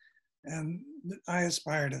 And I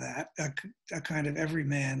aspire to that, a kind of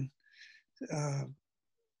everyman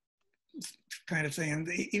kind of thing. And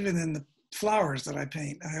even in the flowers that I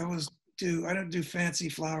paint, I don't do fancy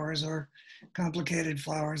flowers or complicated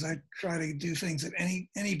flowers. I try to do things that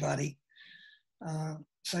anybody,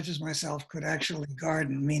 such as myself, could actually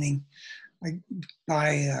garden, meaning I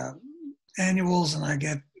buy annuals and I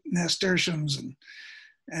get nasturtiums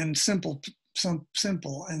and simple,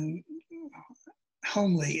 and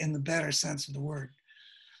homely in the better sense of the word.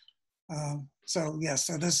 So yes,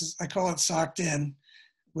 so this is, I call it Socked In,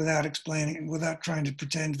 without explaining, without trying to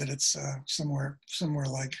pretend that it's somewhere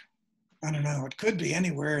like, I don't know, it could be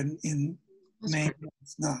anywhere in Maine, but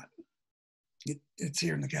it's not. It's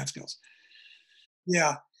here in the Catskills.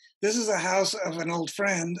 Yeah, this is a house of an old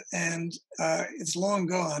friend, and it's long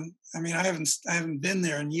gone. I mean, I haven't been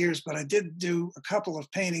there in years, but I did do a couple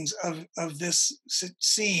of paintings of this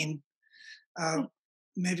scene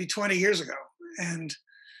maybe 20 years ago. And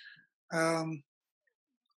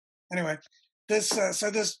anyway, this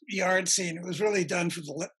so this yard scene, it was really done for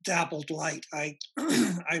the dappled light. I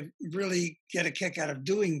I really get a kick out of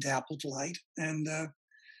doing dappled light, and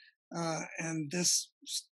this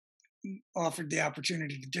offered the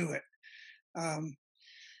opportunity to do it.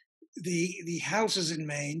 The house is in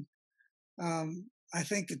Maine. I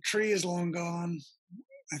think the tree is long gone.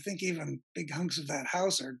 I think even big hunks of that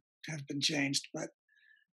house have been changed, but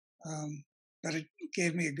it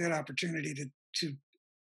gave me a good opportunity to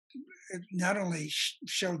not only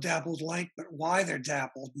show dappled light, but why they're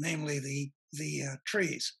dappled, namely the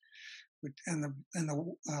trees and the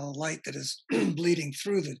light that is bleeding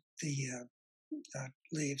through the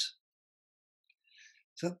leaves.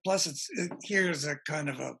 So plus here's a kind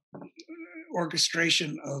of a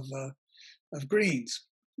orchestration of greens,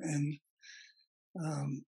 and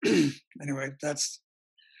anyway, that's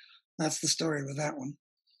the story with that one.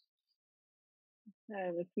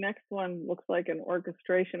 This next one looks like an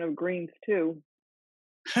orchestration of greens too.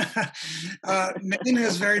 Maine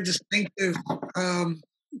has very distinctive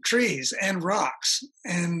trees and rocks,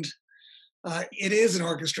 and it is an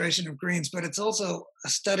orchestration of greens, but it's also a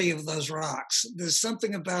study of those rocks. There's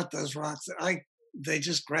something about those rocks that they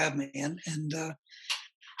just grab me in, and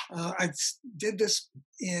I did this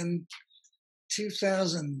in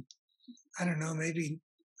 2000. I don't know, maybe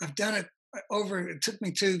I've done it over. It took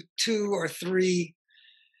me two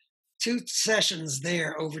sessions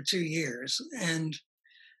there over 2 years, and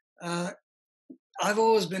I've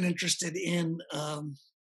always been interested in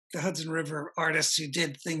the Hudson River artists who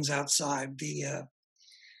did things outside the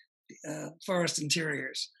forest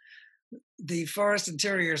interiors. The forest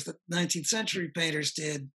interiors that 19th century painters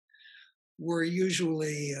did were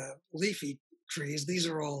usually leafy trees. These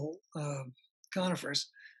are all conifers,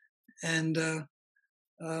 and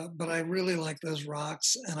but I really like those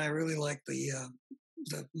rocks, and I really like the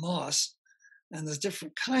moss. And there's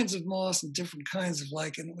different kinds of moss and different kinds of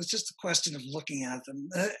lichen. It was just a question of looking at them.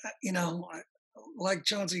 Like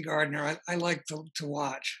Chauncey Gardner, I like to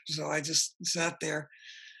watch. So I just sat there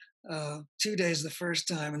 2 days the first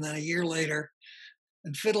time, and then a year later,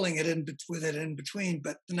 and fiddling with it in between.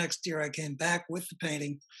 But the next year I came back with the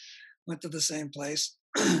painting, went to the same place,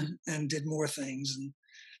 and did more things, and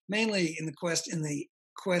mainly in the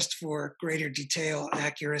quest for greater detail,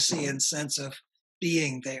 accuracy, and sense of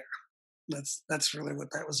being there. That's really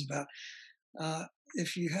what that was about.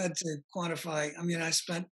 If you had to quantify, I mean, I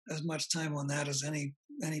spent as much time on that as any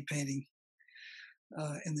painting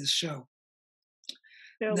in this show.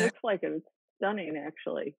 It looks like it's stunning,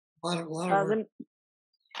 actually. A lot of work.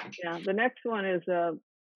 The next one is a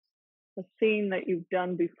scene that you've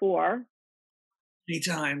done before. Many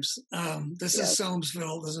times. This is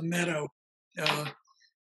Soamesville. There's a meadow,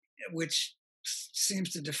 which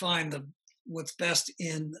seems to define what's best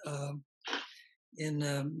in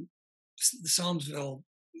the Soamesville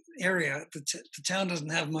area. The town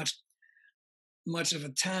doesn't have much of a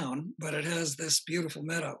town, but it has this beautiful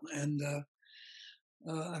meadow, and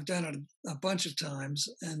I've done it a bunch of times,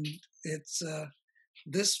 and it's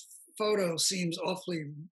this photo seems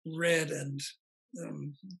awfully red and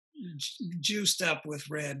juiced up with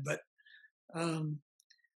red, but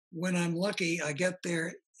when I'm lucky, I get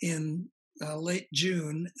there in late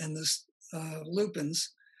June, and this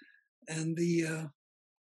lupins, and the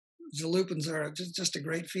lupins are just a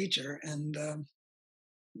great feature. And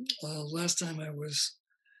last time I was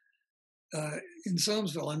in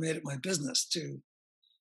Soamesville, I made it my business to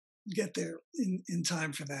get there in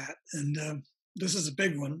time for that. And this is a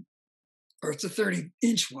big one, or it's a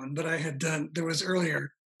 30-inch one, but I had done, there was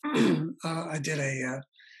earlier, I did a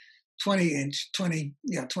 20-inch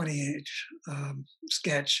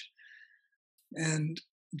sketch. And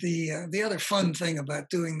the other fun thing about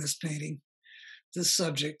doing this painting, this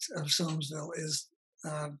subject of Soamesville, is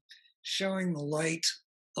showing the light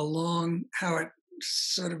along how it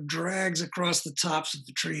sort of drags across the tops of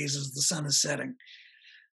the trees as the sun is setting,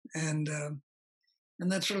 and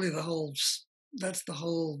that's really the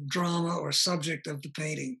whole drama or subject of the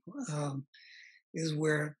painting, is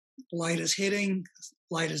where light is hitting,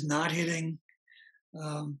 light is not hitting.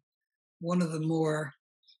 One of the more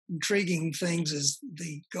intriguing things is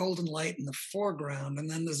the golden light in the foreground, and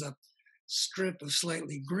then there's a strip of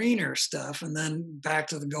slightly greener stuff, and then back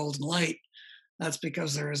to the golden light. That's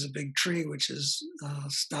because there is a big tree which is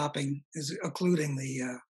occluding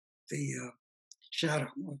the shadow,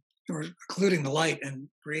 or occluding the light and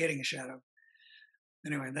creating a shadow.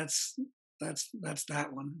 Anyway, that's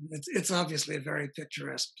that one. It's obviously a very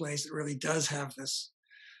picturesque place. It really does have this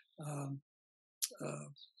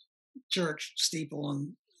church steeple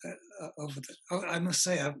on over the. I must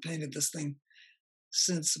say, I've painted this thing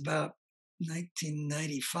since about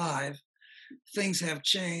 1995. Things have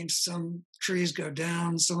changed. Some trees go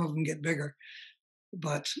down, some of them get bigger.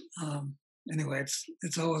 But anyway,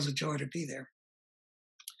 it's always a joy to be there.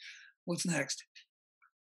 What's next?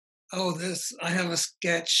 Oh, I have a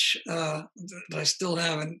sketch that I still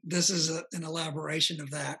have, and this is an elaboration of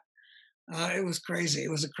that. It was crazy.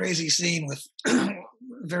 It was a crazy scene with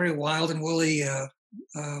very wild and woolly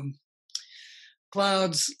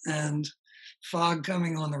clouds and fog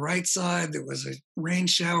coming on the right side. There was a rain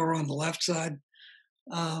shower on the left side.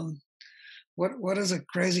 What is a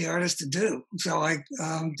crazy artist to do? So I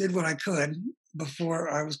did what I could before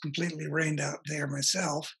I was completely rained out there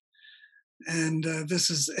myself. And this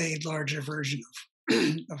is a larger version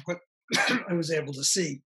of what I was able to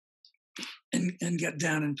see and get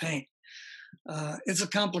down and paint. It's a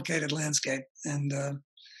complicated landscape, and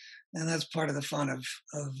that's part of the fun of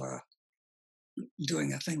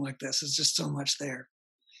doing a thing like this. It's just so much there.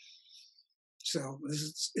 So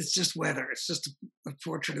it's just weather. It's just a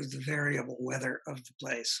portrait of the variable weather of the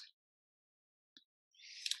place.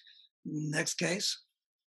 Next case.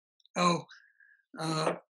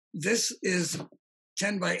 This is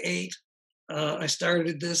 10 by 8. I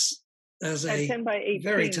started this as a 10 by 18,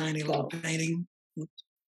 very tiny little painting.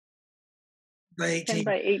 By 18. 10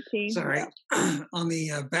 by 18. Sorry. Yeah. On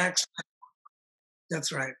the back.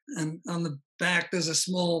 That's right. And on the back, there's a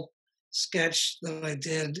small sketch that I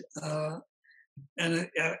did. And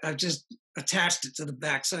I've just attached it to the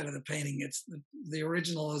back side of the painting. It's the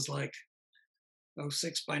original is like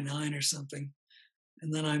 6 by 9 or something.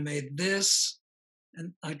 And then I made this,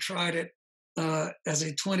 and I tried it as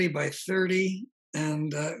a 20 by 30.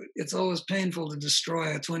 And it's always painful to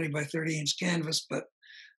destroy a 20 by 30 inch canvas, but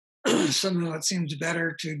somehow it seems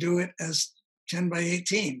better to do it as 10 by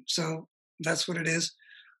 18. So that's what it is.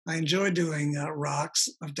 I enjoy doing rocks.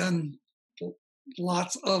 I've done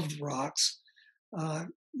lots of rocks.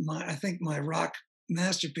 I think my rock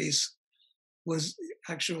masterpiece was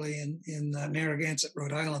actually in Narragansett,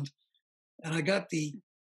 Rhode Island. And I got the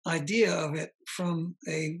idea of it from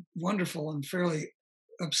a wonderful and fairly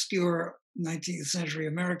obscure 19th century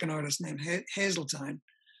American artist named Hazeltine.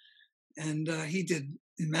 And he did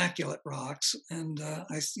immaculate rocks. And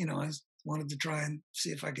I wanted to try and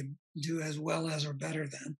see if I could do as well as or better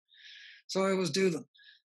than. So I always do them.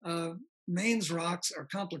 Maine's rocks are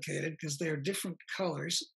complicated because they're different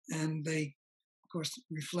colors, and they, of course,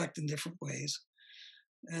 reflect in different ways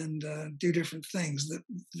and do different things.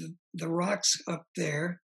 The rocks up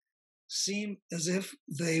there seem as if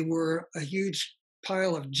they were a huge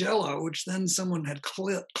pile of jello, which then someone had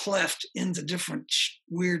cleft into different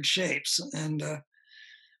weird shapes. And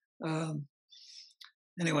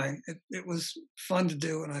anyway, it was fun to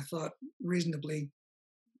do, and I thought reasonably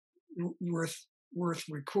worth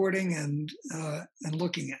recording and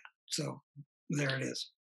looking at. So there it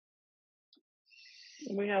is.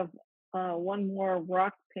 We have one more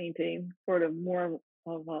rock painting, sort of more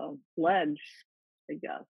of a ledge, I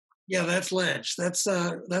guess. Yeah, that's ledge. That's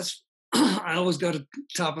I always go to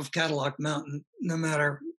top of Cadillac Mountain, no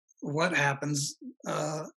matter what happens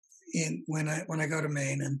when I go to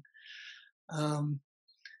Maine. And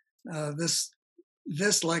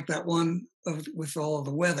this like that one with all of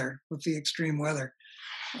the weather, with the extreme weather,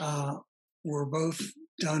 were both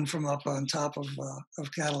done from up on top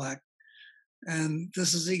of Cadillac. And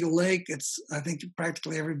this is Eagle Lake. I think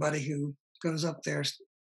practically everybody who goes up there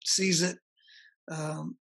sees it.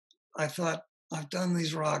 I thought I've done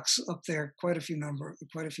these rocks up there quite a few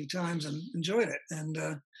times and enjoyed it. And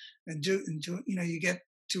you get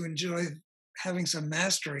to enjoy having some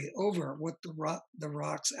mastery over what the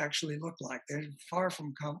rocks actually look like. They're far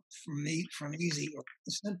from easy or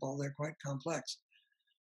simple. They're quite complex.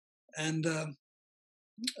 And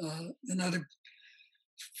another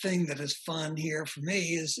thing that is fun here for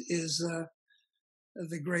me is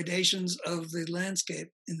the gradations of the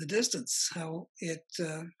landscape in the distance, how it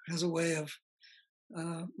has a way of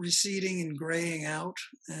receding and graying out.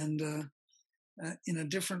 And in a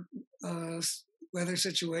different weather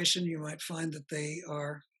situation, you might find that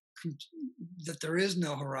that there is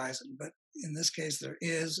no horizon, but in this case there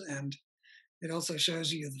is, and it also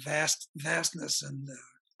shows you the vastness and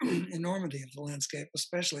enormity of the landscape,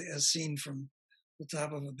 especially as seen from the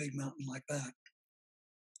top of a big mountain like that.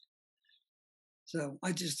 So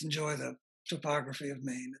I just enjoy the topography of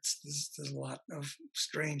Maine. There's a lot of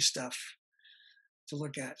strange stuff to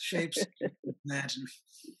look at, shapes you can imagine.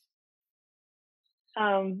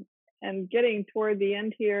 And getting toward the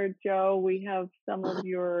end here, Joe, we have some of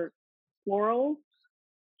your florals.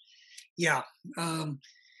 Yeah,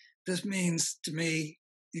 this means to me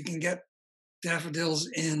you can get daffodils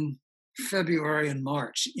in February and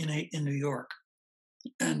March in New York,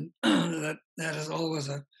 and that is always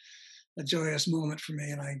a joyous moment for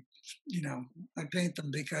me. And I paint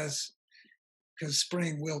them because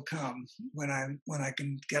spring will come when I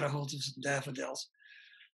can get a hold of some daffodils,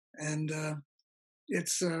 and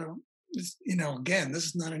it's again, this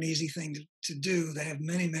is not an easy thing to do. They have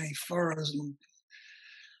many furrows and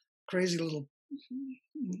crazy little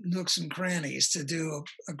nooks and crannies to do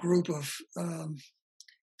a group of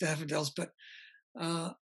daffodils. But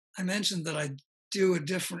I mentioned that I do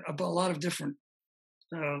a lot of different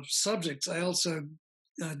subjects. I also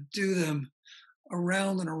do them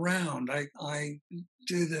around and around. I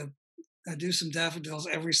do some daffodils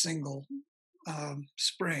every single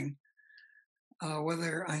spring,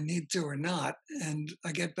 whether I need to or not, and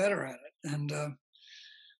I get better at it. And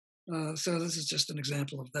so this is just an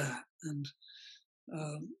example of that. And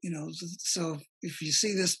so if you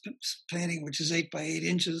see this painting, which is 8 by 8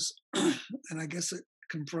 inches, and I guess it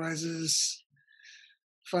comprises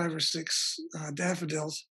 5 or 6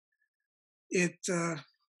 daffodils, I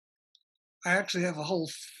actually have a whole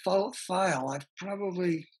file. I've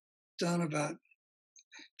probably done about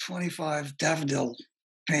 25 daffodil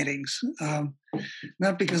paintings,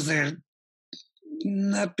 not because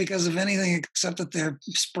of anything except that they're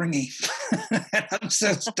springy. I'm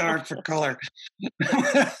so starved for color.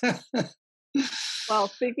 Well,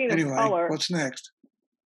 speaking anyway, of color, what's next?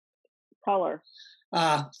 Color.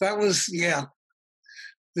 That was,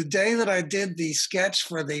 the day that I did the sketch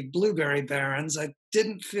for the blueberry barrens, I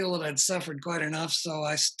didn't feel that I'd suffered quite enough, so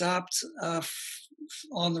I stopped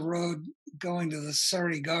on the road going to the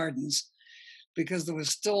Surrey Gardens because there was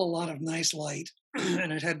still a lot of nice light,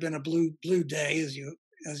 and it had been a blue day, as you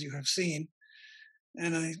have seen,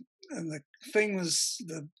 and the thing was,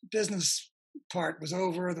 the business part was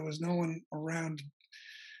over. There was no one around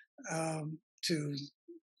to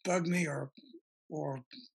bug me or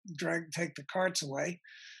take the carts away,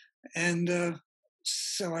 and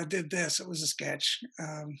so I did this. It was a sketch.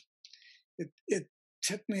 It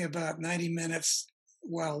took me about 90 minutes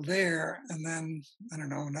while there, and then I don't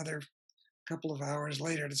know, another couple of hours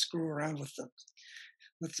later to screw around with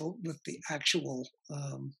the actual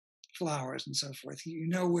flowers and so forth. You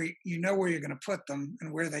know where you're going to put them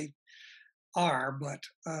and where they are, but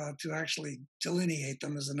to actually delineate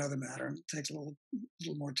them is another matter. It takes a little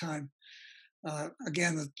more time.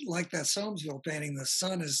 Again, like that Soamesville painting, the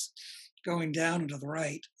sun is going down and to the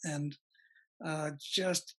right and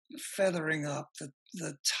just feathering up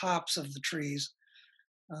the tops of the trees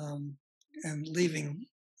and leaving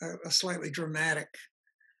a slightly dramatic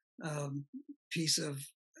piece of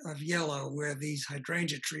yellow where these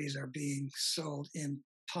hydrangea trees are being sold in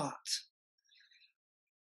pots.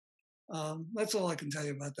 That's all I can tell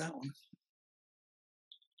you about that one.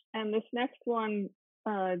 And this next one,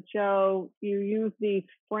 Joe, you use these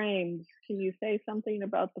frames. Can you say something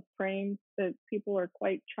about the frames? That people are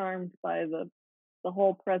quite charmed by the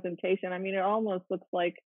whole presentation. I mean, it almost looks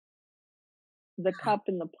like the cup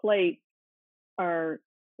and the plate are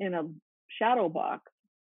in a shadow box.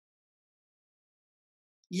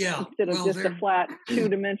 Yeah. Instead of just a flat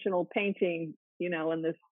two-dimensional painting, in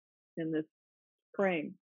this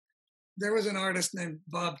frame. There was an artist named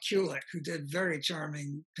Bob Kulick who did very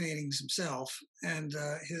charming paintings himself, and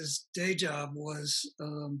his day job was,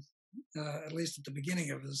 at least at the beginning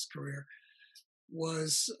of his career,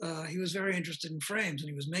 was he was very interested in frames, and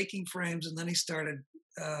he was making frames, and then he started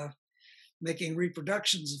making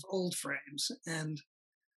reproductions of old frames. And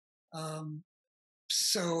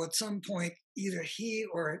so at some point, either he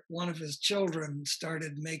or one of his children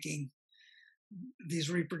started making these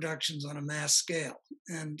reproductions on a mass scale.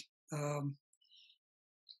 And on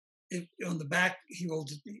the back,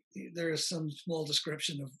 there is some small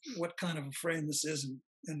description of what kind of a frame this is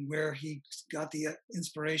and where he got the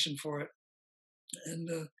inspiration for it. And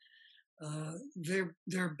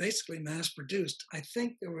they're basically mass produced. I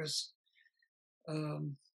think there was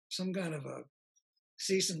some kind of a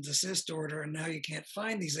cease and desist order, and now you can't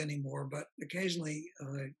find these anymore. But occasionally,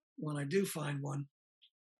 when I do find one,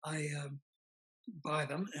 I buy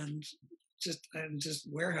them and just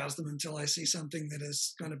warehouse them until I see something that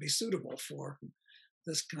is going to be suitable for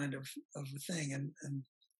this kind of a thing. And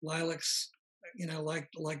lilacs,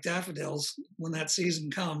 like daffodils, when that season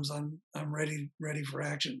comes, I'm ready for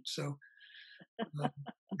action. So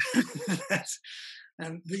that's,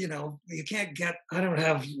 and you can't get. I don't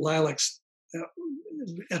have lilacs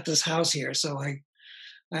at this house here, so I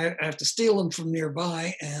have to steal them from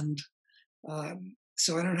nearby, and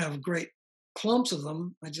so I don't have great clumps of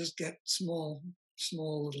them. I just get small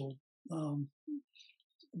little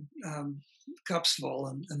cups full,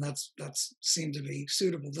 and that's seemed to be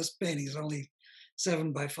suitable. This painting is only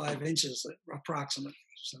 7 by 5 inches approximately.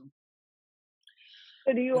 So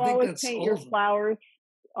do you always paint your flowers?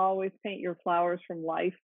 Always paint your flowers from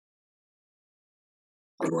life?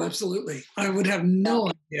 Oh, absolutely. I would have no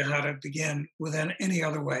idea how to begin with any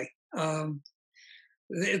other way.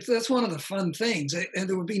 That's one of the fun things, and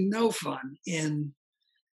there would be no fun in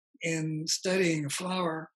studying a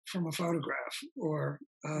flower from a photograph, or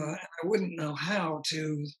I wouldn't know how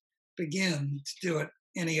to begin to do it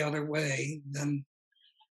any other way than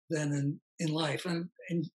in life. And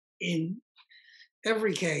in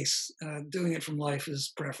every case, doing it from life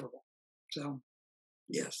is preferable. So,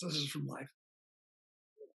 yes, this is from life.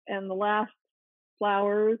 And the last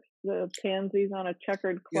flowers, the pansies on a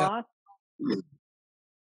checkered cloth.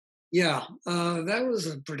 Yeah, that was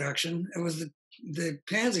a production. It was the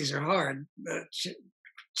pansies are hard, but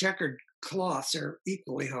checkered cloths are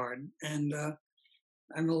equally hard. And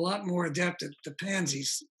I'm a lot more adept at the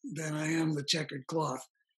pansies than I am the checkered cloth.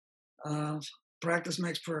 Practice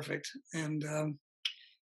makes perfect. And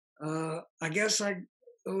I guess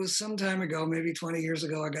it was some time ago, maybe 20 years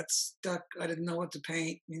ago, I got stuck. I didn't know what to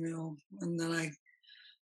paint, and then I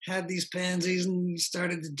had these pansies and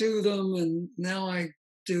started to do them, and now I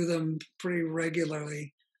do them pretty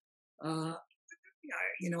regularly.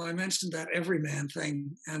 I mentioned that everyman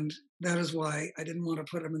thing, and that is why I didn't want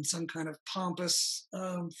to put them in some kind of pompous,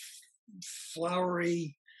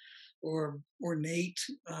 flowery or ornate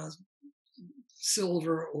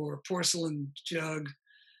silver or porcelain jug.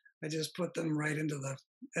 I just put them right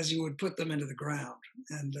as you would put them into the ground.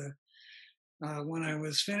 And when I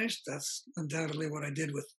was finished, that's undoubtedly what I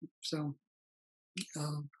did with them. So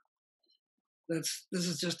this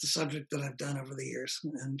is just a subject that I've done over the years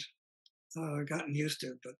and gotten used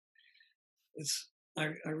to. But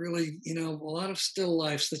I really, a lot of still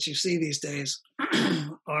lifes that you see these days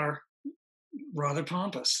are rather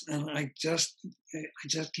pompous, and I just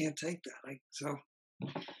can't take that.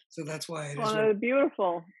 So that's why it is. Well, they're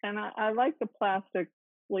beautiful, and I like the plastic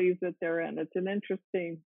sleeves that they're in. It's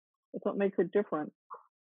it's what makes it different.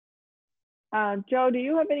 Joe, do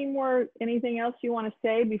you have anything else you want to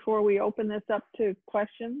say before we open this up to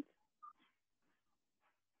questions?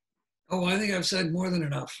 Oh, I think I've said more than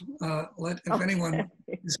enough. If anyone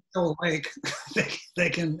is still awake, they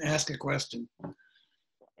can ask a question.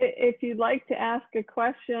 If you'd like to ask a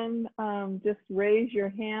question, just raise your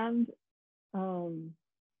hand.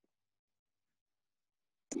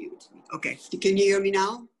 Okay, can you hear me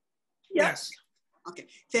now? Yes. Okay,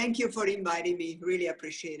 thank you for inviting me, really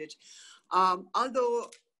appreciate it. Although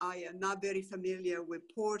I am not very familiar with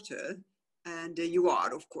Porter, and you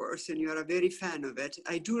are, of course, and you are a very fan of it,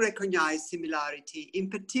 I do recognize similarity, in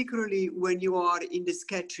particularly when you are in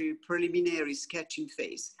the preliminary sketching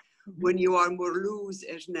phase, when you are more loose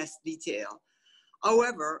as next detail.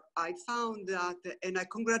 However, I found that, and I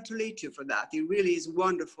congratulate you for that, it really is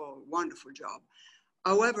wonderful, wonderful job.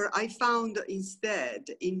 However, I found instead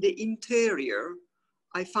in the interior,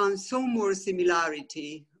 I found so more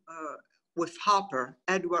similarity with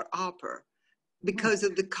Edward Hopper, because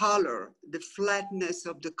of the color, the flatness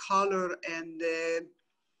of the color, and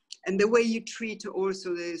the way you treat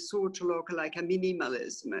also the sort of like a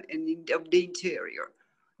minimalism of the interior.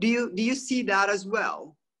 Do you see that as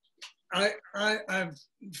well? I'm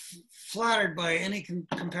flattered by any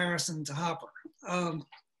comparison to Hopper.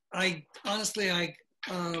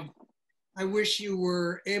 I wish you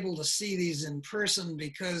were able to see these in person,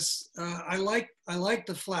 because I like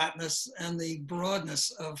the flatness and the broadness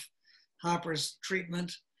of Hopper's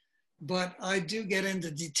treatment, but I do get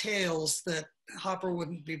into details that Hopper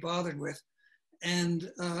wouldn't be bothered with.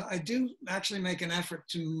 And I do actually make an effort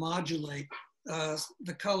to modulate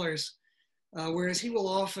the colors, whereas he will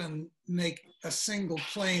often make a single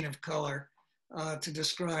plane of color to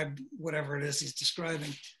describe whatever it is he's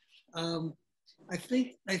describing. I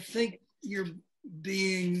think you're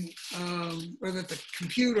being, or that the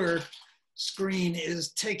computer screen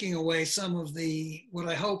is taking away some of what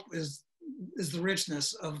I hope is the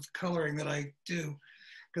richness of the coloring that I do.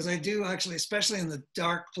 Because I do actually, especially in the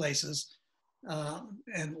dark places,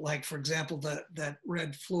 And like, for example, that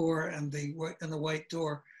red floor and the white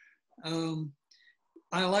door.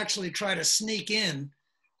 I'll actually try to sneak in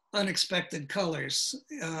unexpected colors,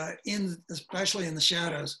 especially in the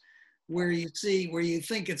shadows, where you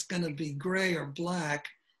think it's going to be gray or black.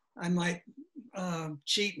 I might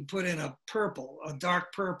cheat and put in a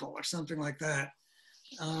dark purple or something like that.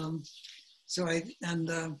 But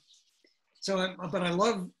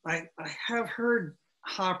I have heard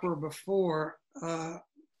Hopper before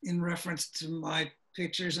in reference to my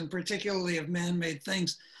pictures, and particularly of man-made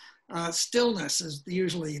things. Stillness is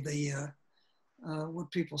usually the what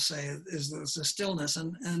people say is the stillness,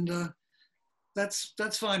 and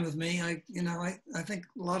that's fine with me. I think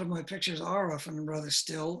a lot of my pictures are often rather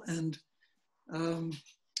still and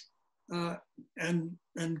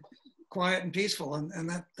quiet and peaceful,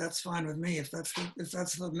 and that's fine with me. If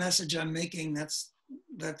that's the message I'm making, that's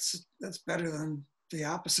better than the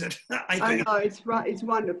opposite. I know, it's right. It's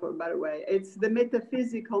wonderful, by the way. It's the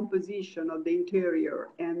metaphysical composition of the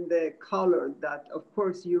interior and the color that, of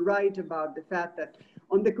course, you write about the fact that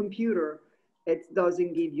on the computer, it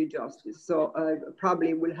doesn't give you justice. So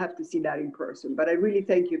probably we'll have to see that in person. But I really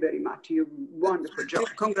thank you very much. You wonderful job.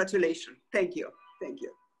 Congratulations. Thank you. Thank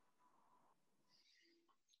you.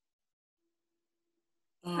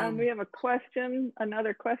 We have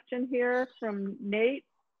another question here from Nate.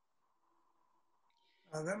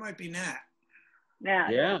 That might be Nat. Nat.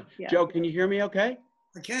 Yeah. Joe, can you hear me okay?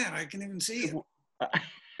 I can even see you.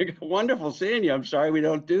 Wonderful seeing you. I'm sorry we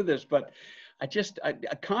don't do this, but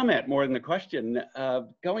a comment more than the question.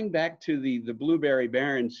 Going back to the Blueberry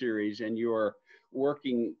Baron series and your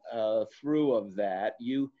working through of that,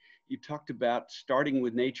 you talked about starting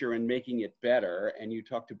with nature and making it better, and you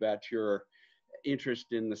talked about your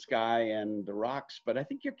interest in the sky and the rocks, but I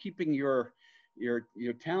think you're keeping your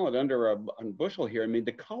talent under a bushel here. I mean,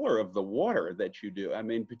 the color of the water that you do, I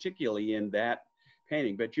mean, particularly in that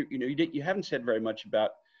painting, but you haven't said very much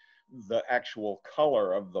about the actual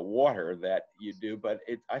color of the water that you do, but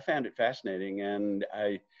I found it fascinating, and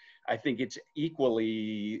I think it's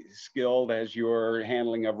equally skilled as your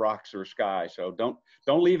handling of rocks or sky. So don't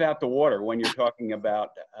leave out the water when you're talking about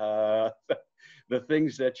the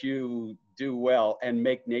things that you do well and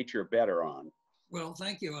make nature better on. Well,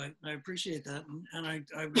 thank you. I appreciate that, and I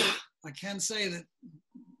can say that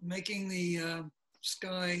making the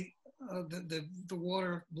sky, the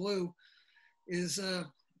water blue, is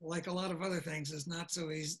like a lot of other things, is not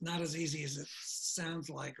as easy as it sounds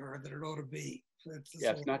like, or that it ought to be.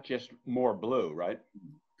 It's not just more blue, right?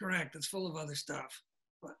 Correct. It's full of other stuff,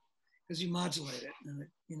 but because you modulate it, and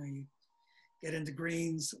you get into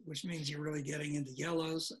greens, which means you're really getting into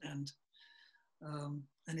yellows and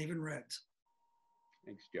even reds.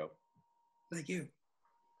 Thanks, Joe. Thank you.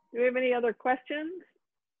 Do we have any other questions?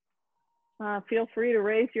 Feel free to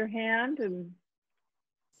raise your hand. And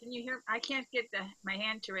can you hear? I can't get my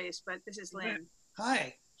hand to raise, but this is Lynn.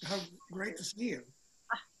 Hi. How great to see you.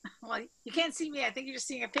 Well, you can't see me. I think you're just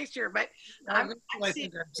seeing a picture, but I think I'm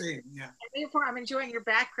seeing. Yeah. Therefore, I'm enjoying your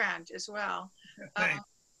background as well.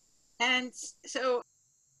 And so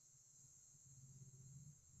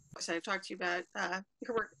I've talked to you about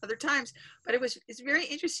your work other times, but it's very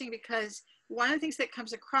interesting because one of the things that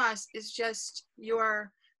comes across is just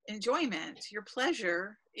your enjoyment, your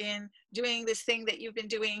pleasure in doing this thing that you've been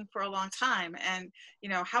doing for a long time. And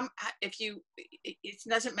it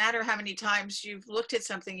doesn't matter how many times you've looked at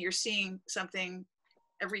something, you're seeing something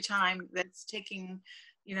every time that's taking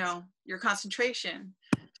your concentration.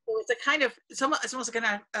 So it's almost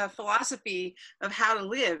like a philosophy of how to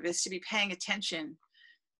live, is to be paying attention.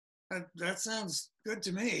 That sounds good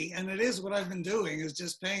to me, and it is what I've been doing, is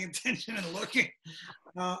just paying attention and looking.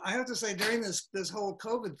 I have to say, during this whole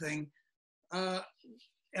COVID thing,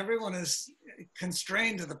 everyone is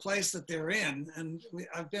constrained to the place that they're in, and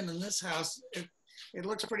I've been in this house. It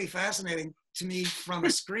looks pretty fascinating to me from a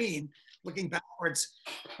screen, looking backwards,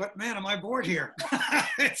 but man, am I bored here.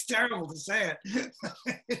 It's terrible to say it.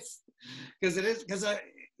 Because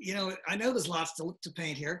I know there's lots to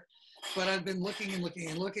paint here, but I've been looking and looking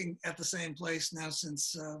and looking at the same place now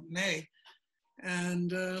since May,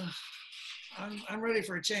 and I'm ready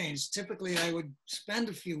for a change. Typically, I would spend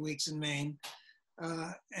a few weeks in Maine,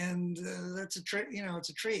 and that's a treat. It's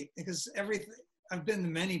a treat, because I've been to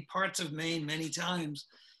many parts of Maine many times,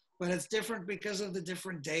 but it's different because of the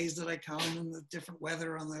different days that I come and the different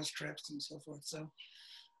weather on those trips and so forth. So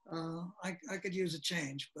I could use a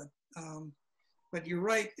change, but you're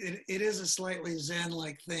right. It is a slightly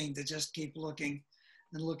Zen-like thing to just keep looking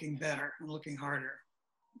and looking better and looking harder.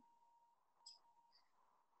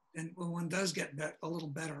 And when one does get a little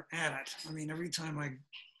better at it, I mean, every time I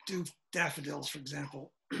do daffodils, for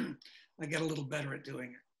example, I get a little better at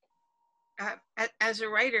doing it. As a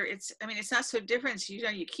writer, it's not so different.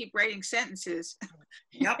 You keep writing sentences.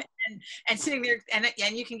 Yep. and sitting there, and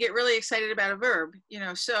you can get really excited about a verb,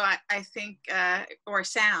 so I think, or a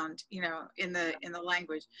sound, in the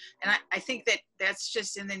language. And I think that's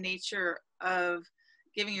just in the nature of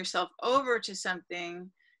giving yourself over to something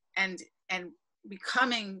and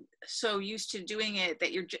becoming so used to doing it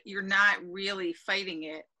that you're not really fighting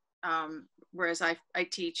it. Whereas I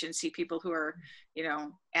teach and see people who are,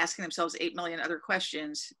 asking themselves 8 million other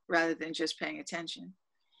questions rather than just paying attention.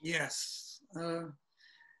 Yes.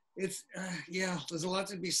 There's a lot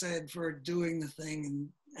to be said for doing the thing.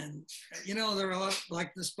 And there are a lot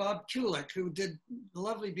like this Bob Kulick, who did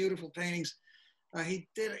lovely, beautiful paintings.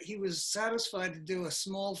 He was satisfied to do a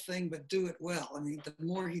small thing, but do it well. I mean, the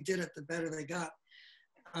more he did it, the better they got.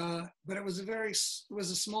 But it was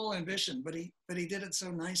a small ambition, but he did it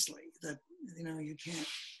so nicely that,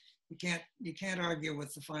 you can't argue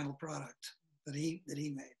with the final product that he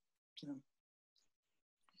made. So.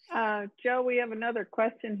 Joe, we have another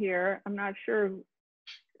question here. I'm not sure.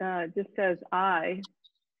 It just says I.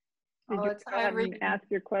 Did you It's Irene. ask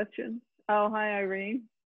your question? Oh, hi, Irene.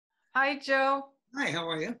 Hi, Joe. Hi, how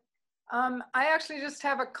are you? I actually just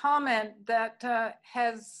have a comment that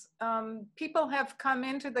people have come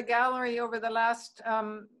into the gallery over the last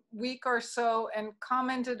week or so and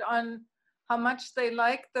commented on how much they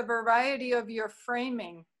like the variety of your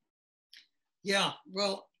framing. Yeah,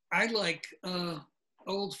 well, I like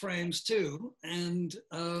old frames too. And,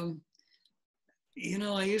 I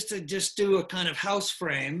used to just do a kind of house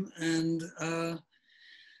frame, and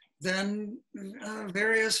then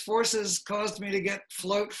various forces caused me to get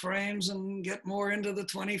float frames and get more into the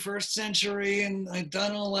 21st century. And I'd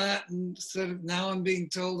done all that. And so now I'm being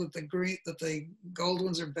told that the gold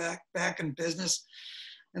ones are back in business.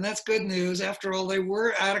 And that's good news. After all, they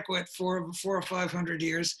were adequate for 400 or 500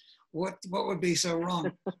 years. What would be so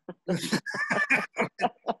wrong?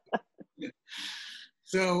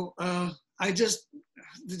 So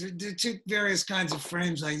the two various kinds of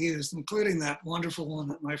frames I used, including that wonderful one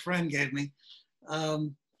that my friend gave me.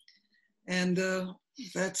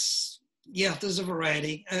 There's a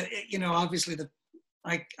variety. Obviously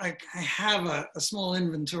I have a small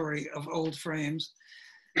inventory of old frames.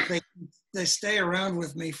 They stay around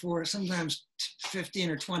with me for sometimes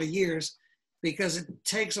 15 or 20 years because it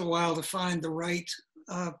takes a while to find the right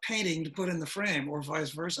painting to put in the frame, or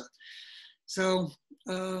vice versa. So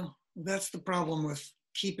that's the problem with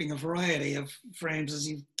keeping a variety of frames, is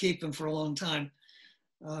you keep them for a long time.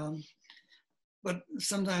 But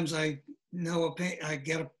sometimes I know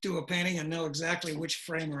do a painting and know exactly which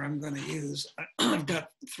framer I'm going to use. I've got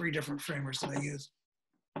 3 different framers that I use.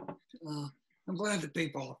 I'm glad that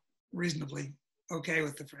people are reasonably okay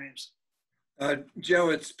with the frames.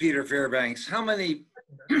 Joe, it's Peter Fairbanks. I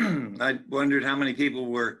wondered how many people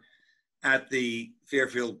were at the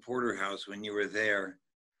Fairfield Porterhouse when you were there,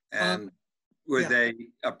 and were they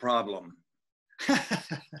a problem?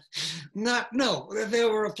 No, they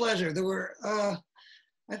were a pleasure. There were, I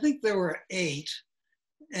think there were 8,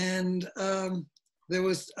 and there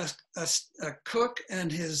was a cook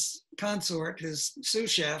and his consort, his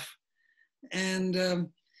sous chef, and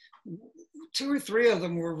 2 or 3 of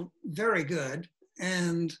them were very good,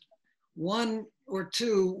 and 1 or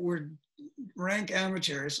 2 were rank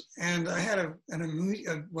amateurs. And I had to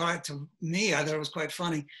me, I thought it was quite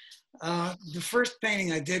funny. The first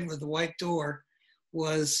painting I did with the white door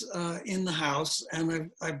was in the house,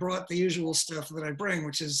 and I brought the usual stuff that I bring,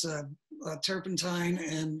 which is turpentine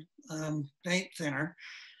and paint thinner,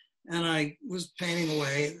 and I was painting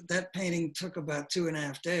away. That painting took about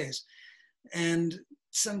 2.5 days, and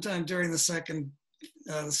sometime during the second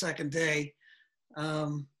day,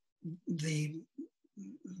 the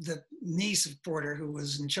niece of Porter, who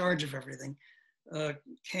was in charge of everything,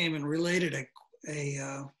 came and related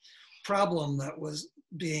a problem that was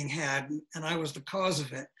being had, and I was the cause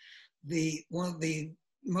of it. One of the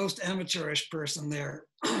most amateurish person there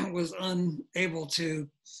was unable to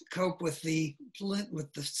cope with the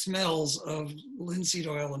smells of linseed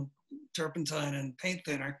oil and turpentine and paint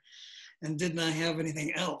thinner, and did not have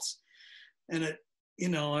anything else. And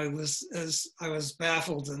I was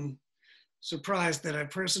baffled and surprised that a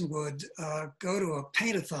person would go to a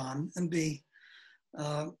paint-a-thon and be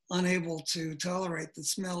unable to tolerate the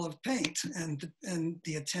smell of paint and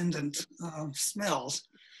the attendant smells.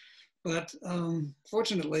 But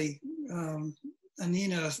fortunately,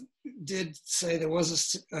 Anina did say there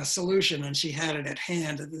was a solution, and she had it at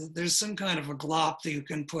hand. There's some kind of a glop that you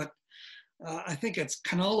can put, I think it's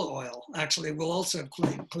canola oil, actually, will also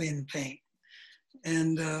clean paint.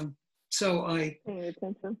 And so I Paying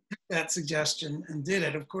attention. took that suggestion and did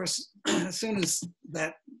it. Of course, as soon as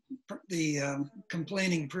the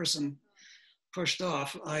complaining person pushed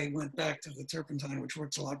off, I went back to the turpentine, which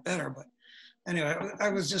works a lot better. But anyway, I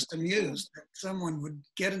was just amused that someone would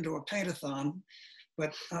get into a paint-a-thon,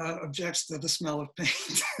 but objects to the smell of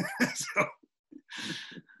paint. So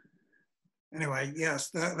anyway, yes,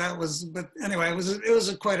 that was. But anyway, it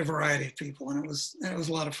was quite a variety of people, and it was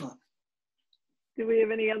a lot of fun. Do we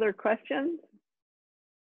have any other questions?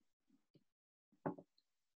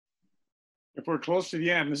 If we're close to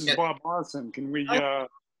the end, this is Bob Morrison. Can we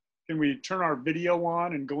turn our video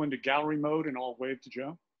on and go into gallery mode and all wave to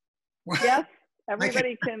Joe? Yes,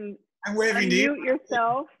 everybody can I'm waving to you. unmute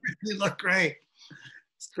yourself. You look great.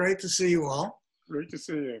 It's great to see you all. Great to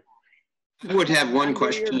see you. I would have one Undo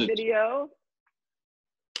question. your video.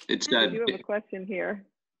 It's I do have a question here.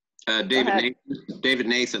 David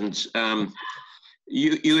Nathan's.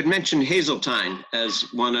 You had mentioned Hazeltine as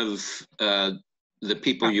one of the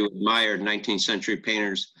people you admired, 19th century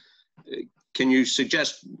painters. Can you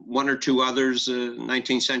suggest one or two others,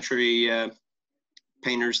 19th century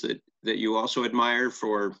painters that you also admire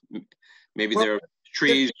for maybe their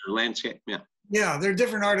trees or landscape? Yeah. Yeah, there are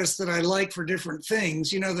different artists that I like for different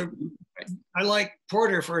things. You know, I like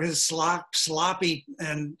Porter for his sloppy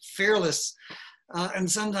and fearless and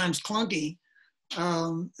sometimes clunky,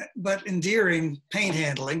 but endearing paint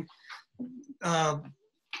handling.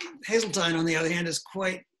 Hazeltine, on the other hand, is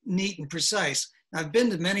quite neat and precise. I've been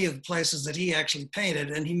to many of the places that he actually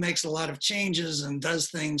painted, and he makes a lot of changes and does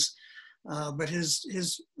things, but his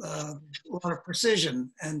a lot of precision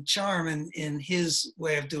and charm in his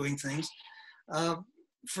way of doing things.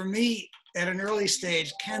 For me, at an early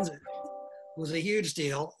stage, Kensett was a huge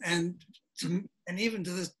deal, and even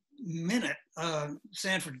to this minute,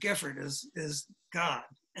 Sanford Gifford is God,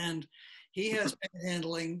 and he has paint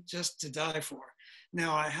handling just to die for.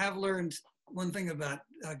 Now, I have learned one thing about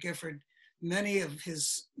Gifford. Many of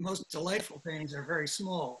his most delightful paintings are very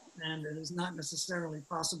small, and it is not necessarily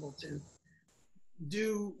possible to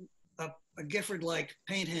do a Gifford-like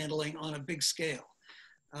paint handling on a big scale.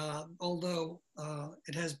 Although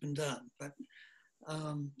it has been done, but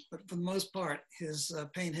for the most part, his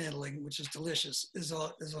paint handling, which is delicious, is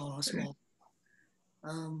on a small.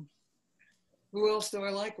 Who else do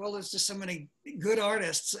I like? Well, there's just so many good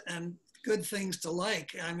artists and good things to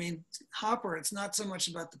like. I mean, Hopper, it's not so much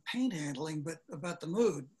about the paint handling, but about the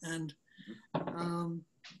mood. And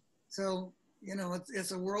so, you know,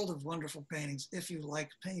 it's a world of wonderful paintings if you like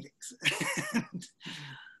paintings.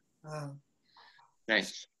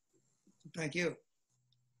 Nice. Thank you.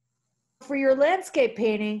 For your landscape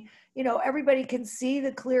painting, you know, everybody can see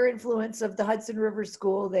the clear influence of the Hudson River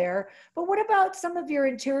School there. But what about some of your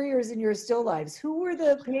interiors and your still lifes? Who were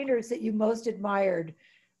the painters that you most admired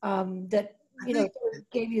that, you know,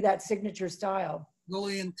 gave you that signature style? Well,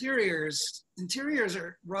 the interiors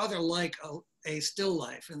are rather like a still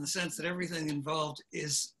life in the sense that everything involved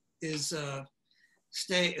is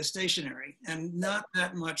stationary and not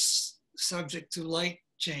that much subject to light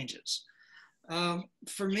changes.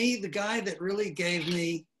 For me, the guy that really gave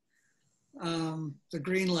me the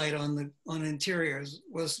green light on interiors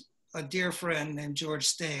was a dear friend named George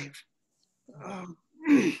Stave,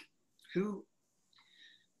 who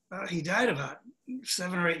he died about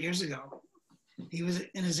 7 or 8 years ago. He was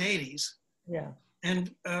in his 80s. Yeah.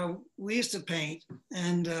 And we used to paint,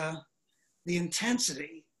 and the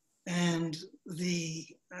intensity and the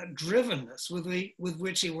drivenness with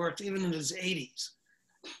which he worked, even in his 80s,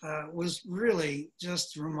 was really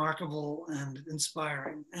just remarkable and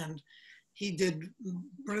inspiring. And he did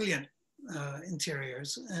brilliant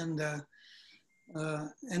interiors, and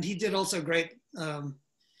he did also great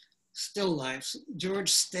still lifes. George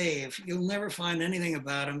Stave, you'll never find anything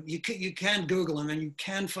about him. You can Google him, and you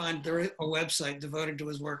can find there is a website devoted to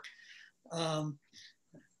his work.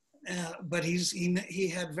 But he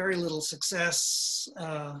had very little success.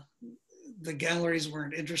 The galleries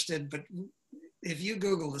weren't interested, but if you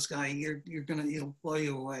Google this guy, he'll blow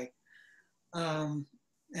you away. And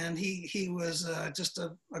he was just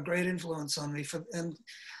a great influence on me. And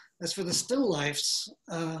as for the still lifes,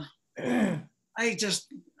 I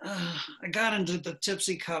got into the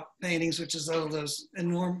Tipsy Cup paintings, which is those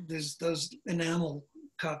enamel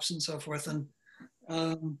cups and so forth. And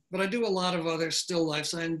but I do a lot of other still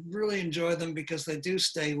lifes. I really enjoy them because they do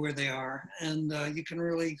stay where they are, and you can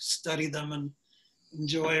really study them and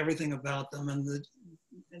enjoy everything about them, and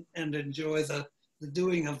enjoy the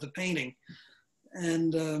doing of the painting.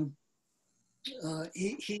 And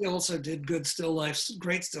he also did good still lifes,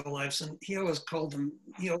 great still lifes, and he always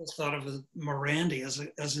thought of Morandi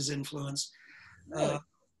as his influence. Really?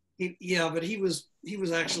 Yeah, but he was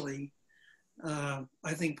actually,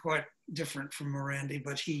 I think, quite different from Morandi.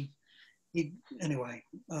 But anyway,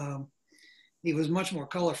 he was much more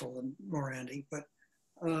colorful than Morandi. But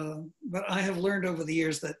I have learned over the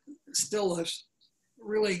years that still lifes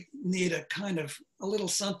really need a little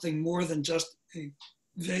something more than just a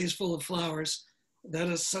vase full of flowers. That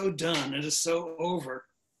is so done. It is so over.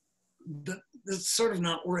 That it's sort of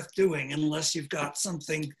not worth doing unless you've got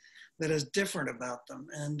something that is different about them.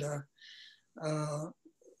 And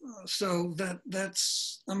so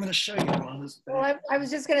that's, I'm going to show you on this. Well, I was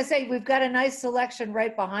just going to say, we've got a nice selection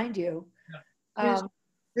right behind you. Yeah.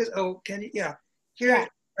 Yeah. Here,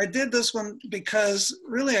 I did this one because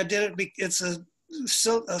really I did it, it's a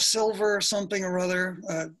silver something or other,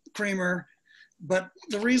 creamer. But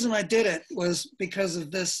the reason I did it was because of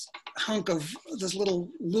this little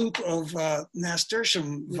loop of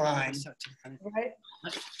nasturtium vine. Right.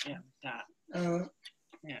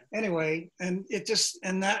 Anyway, and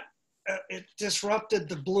it disrupted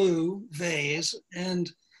the blue vase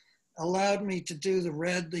and allowed me to do the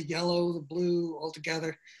red, the yellow, the blue all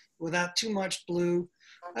together without too much blue.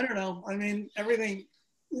 I don't know. I mean, everything,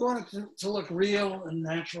 you want it to look real and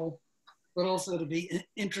natural, but also to be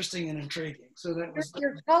interesting and intriguing. So that was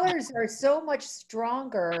your colors are so much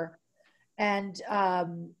stronger, and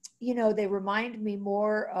you know, they remind me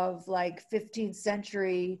more of like 15th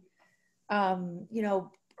century, you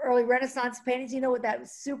know, early Renaissance paintings. You know, with that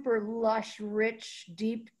super lush, rich,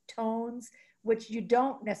 deep tones, which you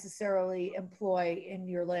don't necessarily employ in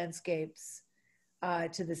your landscapes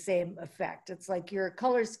to the same effect. It's like your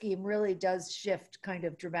color scheme really does shift kind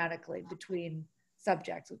of dramatically between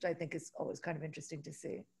subjects, which I think is always kind of interesting to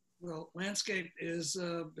see. Well, landscape is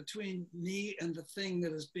between me and the thing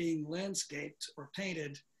that is being landscaped or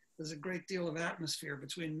painted. There's a great deal of atmosphere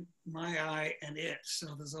between my eye and it.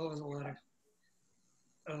 So there's always a lot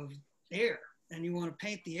of air, and you want to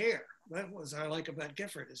paint the air. That was I like about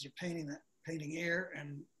Gifford, is you're painting air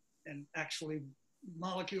and actually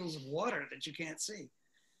molecules of water that you can't see.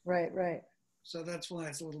 Right, right. So that's why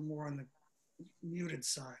it's a little more on the muted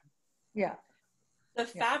side. Yeah. The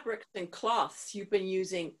fabrics and cloths you've been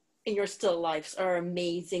using in your still lifes are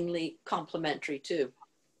amazingly complementary too.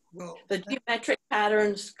 Well, the geometric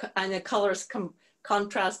patterns and the colors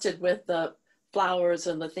contrasted with the flowers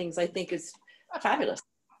and the things, I think is fabulous.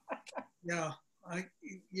 Yeah,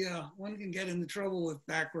 one can get into trouble with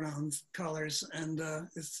backgrounds, colors, and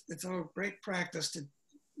it's a great practice to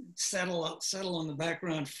settle on the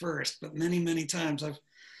background first. But many times I've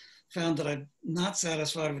found that I'm not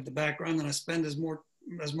satisfied with the background, and I spend as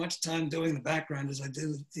much time doing the background as I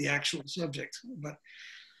do the actual subject. But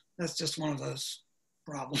that's just one of those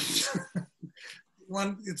problems.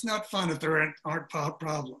 It's not fun if there aren't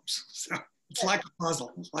problems. So it's like a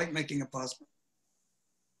puzzle. It's like making a puzzle.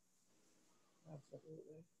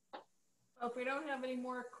 Absolutely. Well, if we don't have any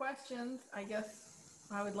more questions, I guess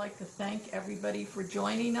I would like to thank everybody for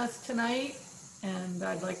joining us tonight. And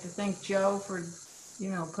I'd like to thank Joe for,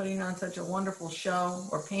 putting on such a wonderful show,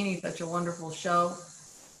 or painting such a wonderful show.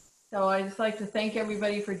 So I'd just like to thank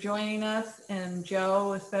everybody for joining us, and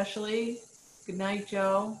Joe especially. Good night,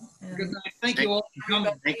 Joe. And good night. Thank you all for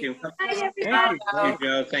coming. Thank you. Hi, Thank you,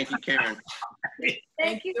 Joe. Thank you, Karen.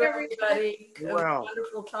 Thank you, everybody. Wow.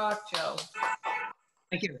 Wonderful talk, Joe.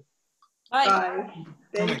 Thank you. Bye. Bye.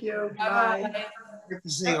 Thank you. Bye. Bye. Good to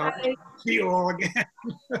see you all again.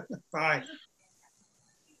 Bye.